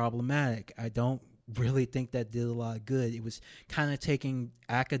is problematic. I don't really think that did a lot of good. It was kind of taking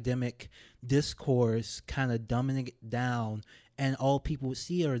academic discourse, kind of dumbing it down, and all people would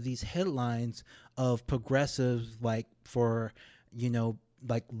see are these headlines of progressives, like, for,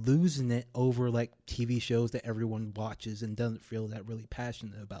 like, losing it over like TV shows that everyone watches and doesn't feel that really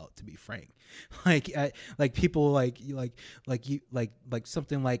passionate about, to be frank. Like people like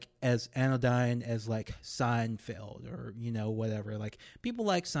something like as anodyne as like Seinfeld or whatever. Like, people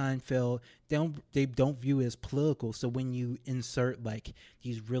like Seinfeld, they don't view it as political. So when you insert like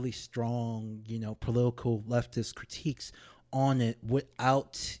these really strong political leftist critiques on it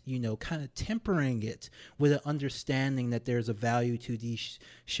without, kind of tempering it with an understanding that there's a value to these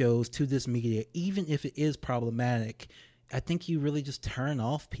shows, to this media, even if it is problematic. I think you really just turn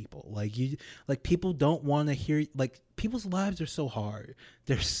off people. People don't want to hear, people's lives are so hard.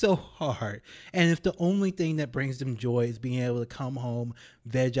 They're so hard. And if the only thing that brings them joy is being able to come home,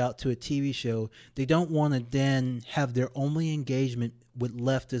 veg out to a TV show, they don't want to then have their only engagement with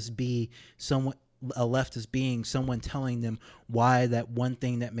leftists being someone telling them why that one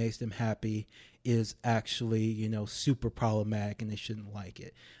thing that makes them happy is actually, super problematic and they shouldn't like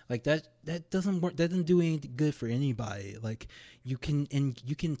it. That doesn't work. That doesn't do anything good for anybody. You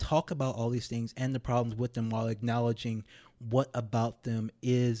can talk about all these things and the problems with them while acknowledging what about them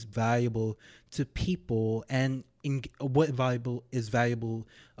is valuable to people and what is valuable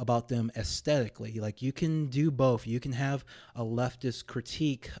about them aesthetically. You can do both. You can have a leftist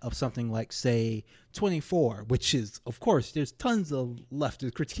critique of something like, say, 24, which is, of course, there's tons of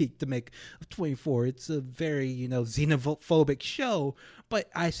leftist critique to make of 24. It's a very, xenophobic show, but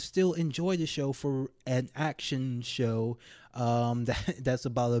I still enjoy the show for an action show that's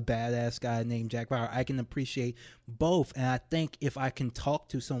about a badass guy named Jack Bauer. I can appreciate both, and I think if I can talk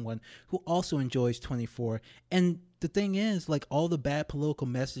to someone who also enjoys 24, and the thing is, all the bad political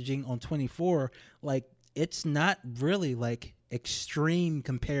messaging on 24, it's not really extreme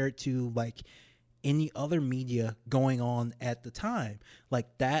compared to any other media going on at the time.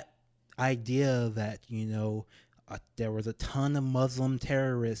 That idea that there was a ton of Muslim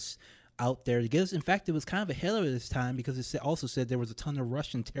terrorists out there to get us. In fact, it was kind of ahead of its time because it also said there was a ton of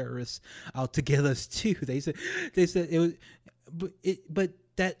Russian terrorists out to get us too. They said it was, but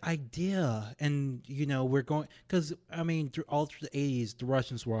that idea, and we're going, because all through the 80s, the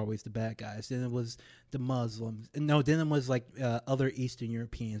Russians were always the bad guys. Then it was the Muslims. No, then it was other Eastern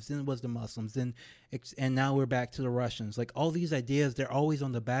Europeans. Then it was the Muslims. And now we're back to the Russians. All these ideas, they're always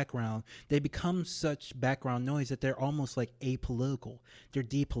on the background. They become such background noise that they're almost apolitical. They're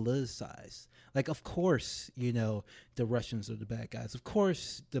depoliticized. Of course, the Russians are the bad guys. Of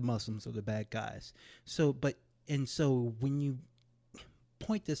course, the Muslims are the bad guys. So when you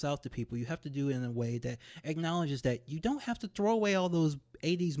point this out to people, you have to do it in a way that acknowledges that you don't have to throw away all those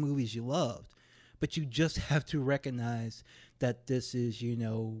 80s movies you loved, but you just have to recognize that this is,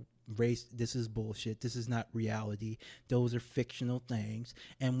 race, this is bullshit, this is not reality, those are fictional things.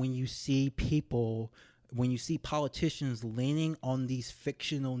 And when you see politicians leaning on these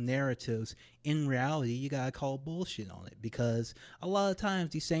fictional narratives, in reality, you gotta call bullshit on it, because a lot of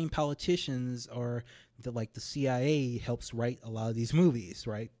times these same politicians are the CIA helps write a lot of these movies,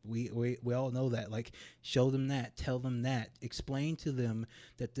 right? We all know that. Show them that, tell them that, explain to them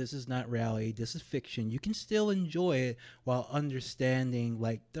that this is not reality, this is fiction. You can still enjoy it while understanding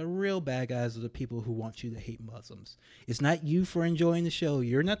the real bad guys are the people who want you to hate Muslims. It's not you for enjoying the show.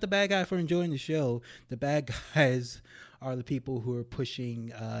 You're not the bad guy for enjoying the show. The bad guys are the people who are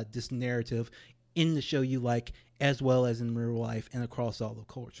pushing this narrative in the show you like, as well as in real life and across all the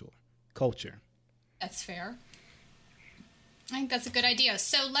culture. That's fair. I think that's a good idea.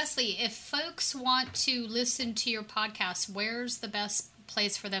 So, Leslie, if folks want to listen to your podcast, where's the best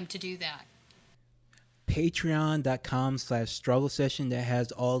place for them to do that? Patreon.com/struggle session. That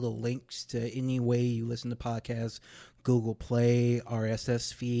has all the links to any way you listen to podcasts: Google Play,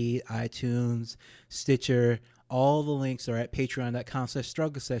 RSS feed, iTunes, Stitcher. All the links are at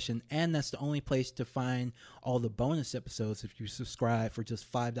patreon.com/struggle session, and that's the only place to find all the bonus episodes if you subscribe for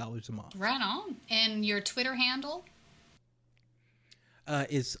just $5 a month. Right on. And your Twitter handle?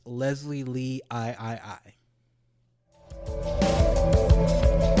 It's Leslie Lee III.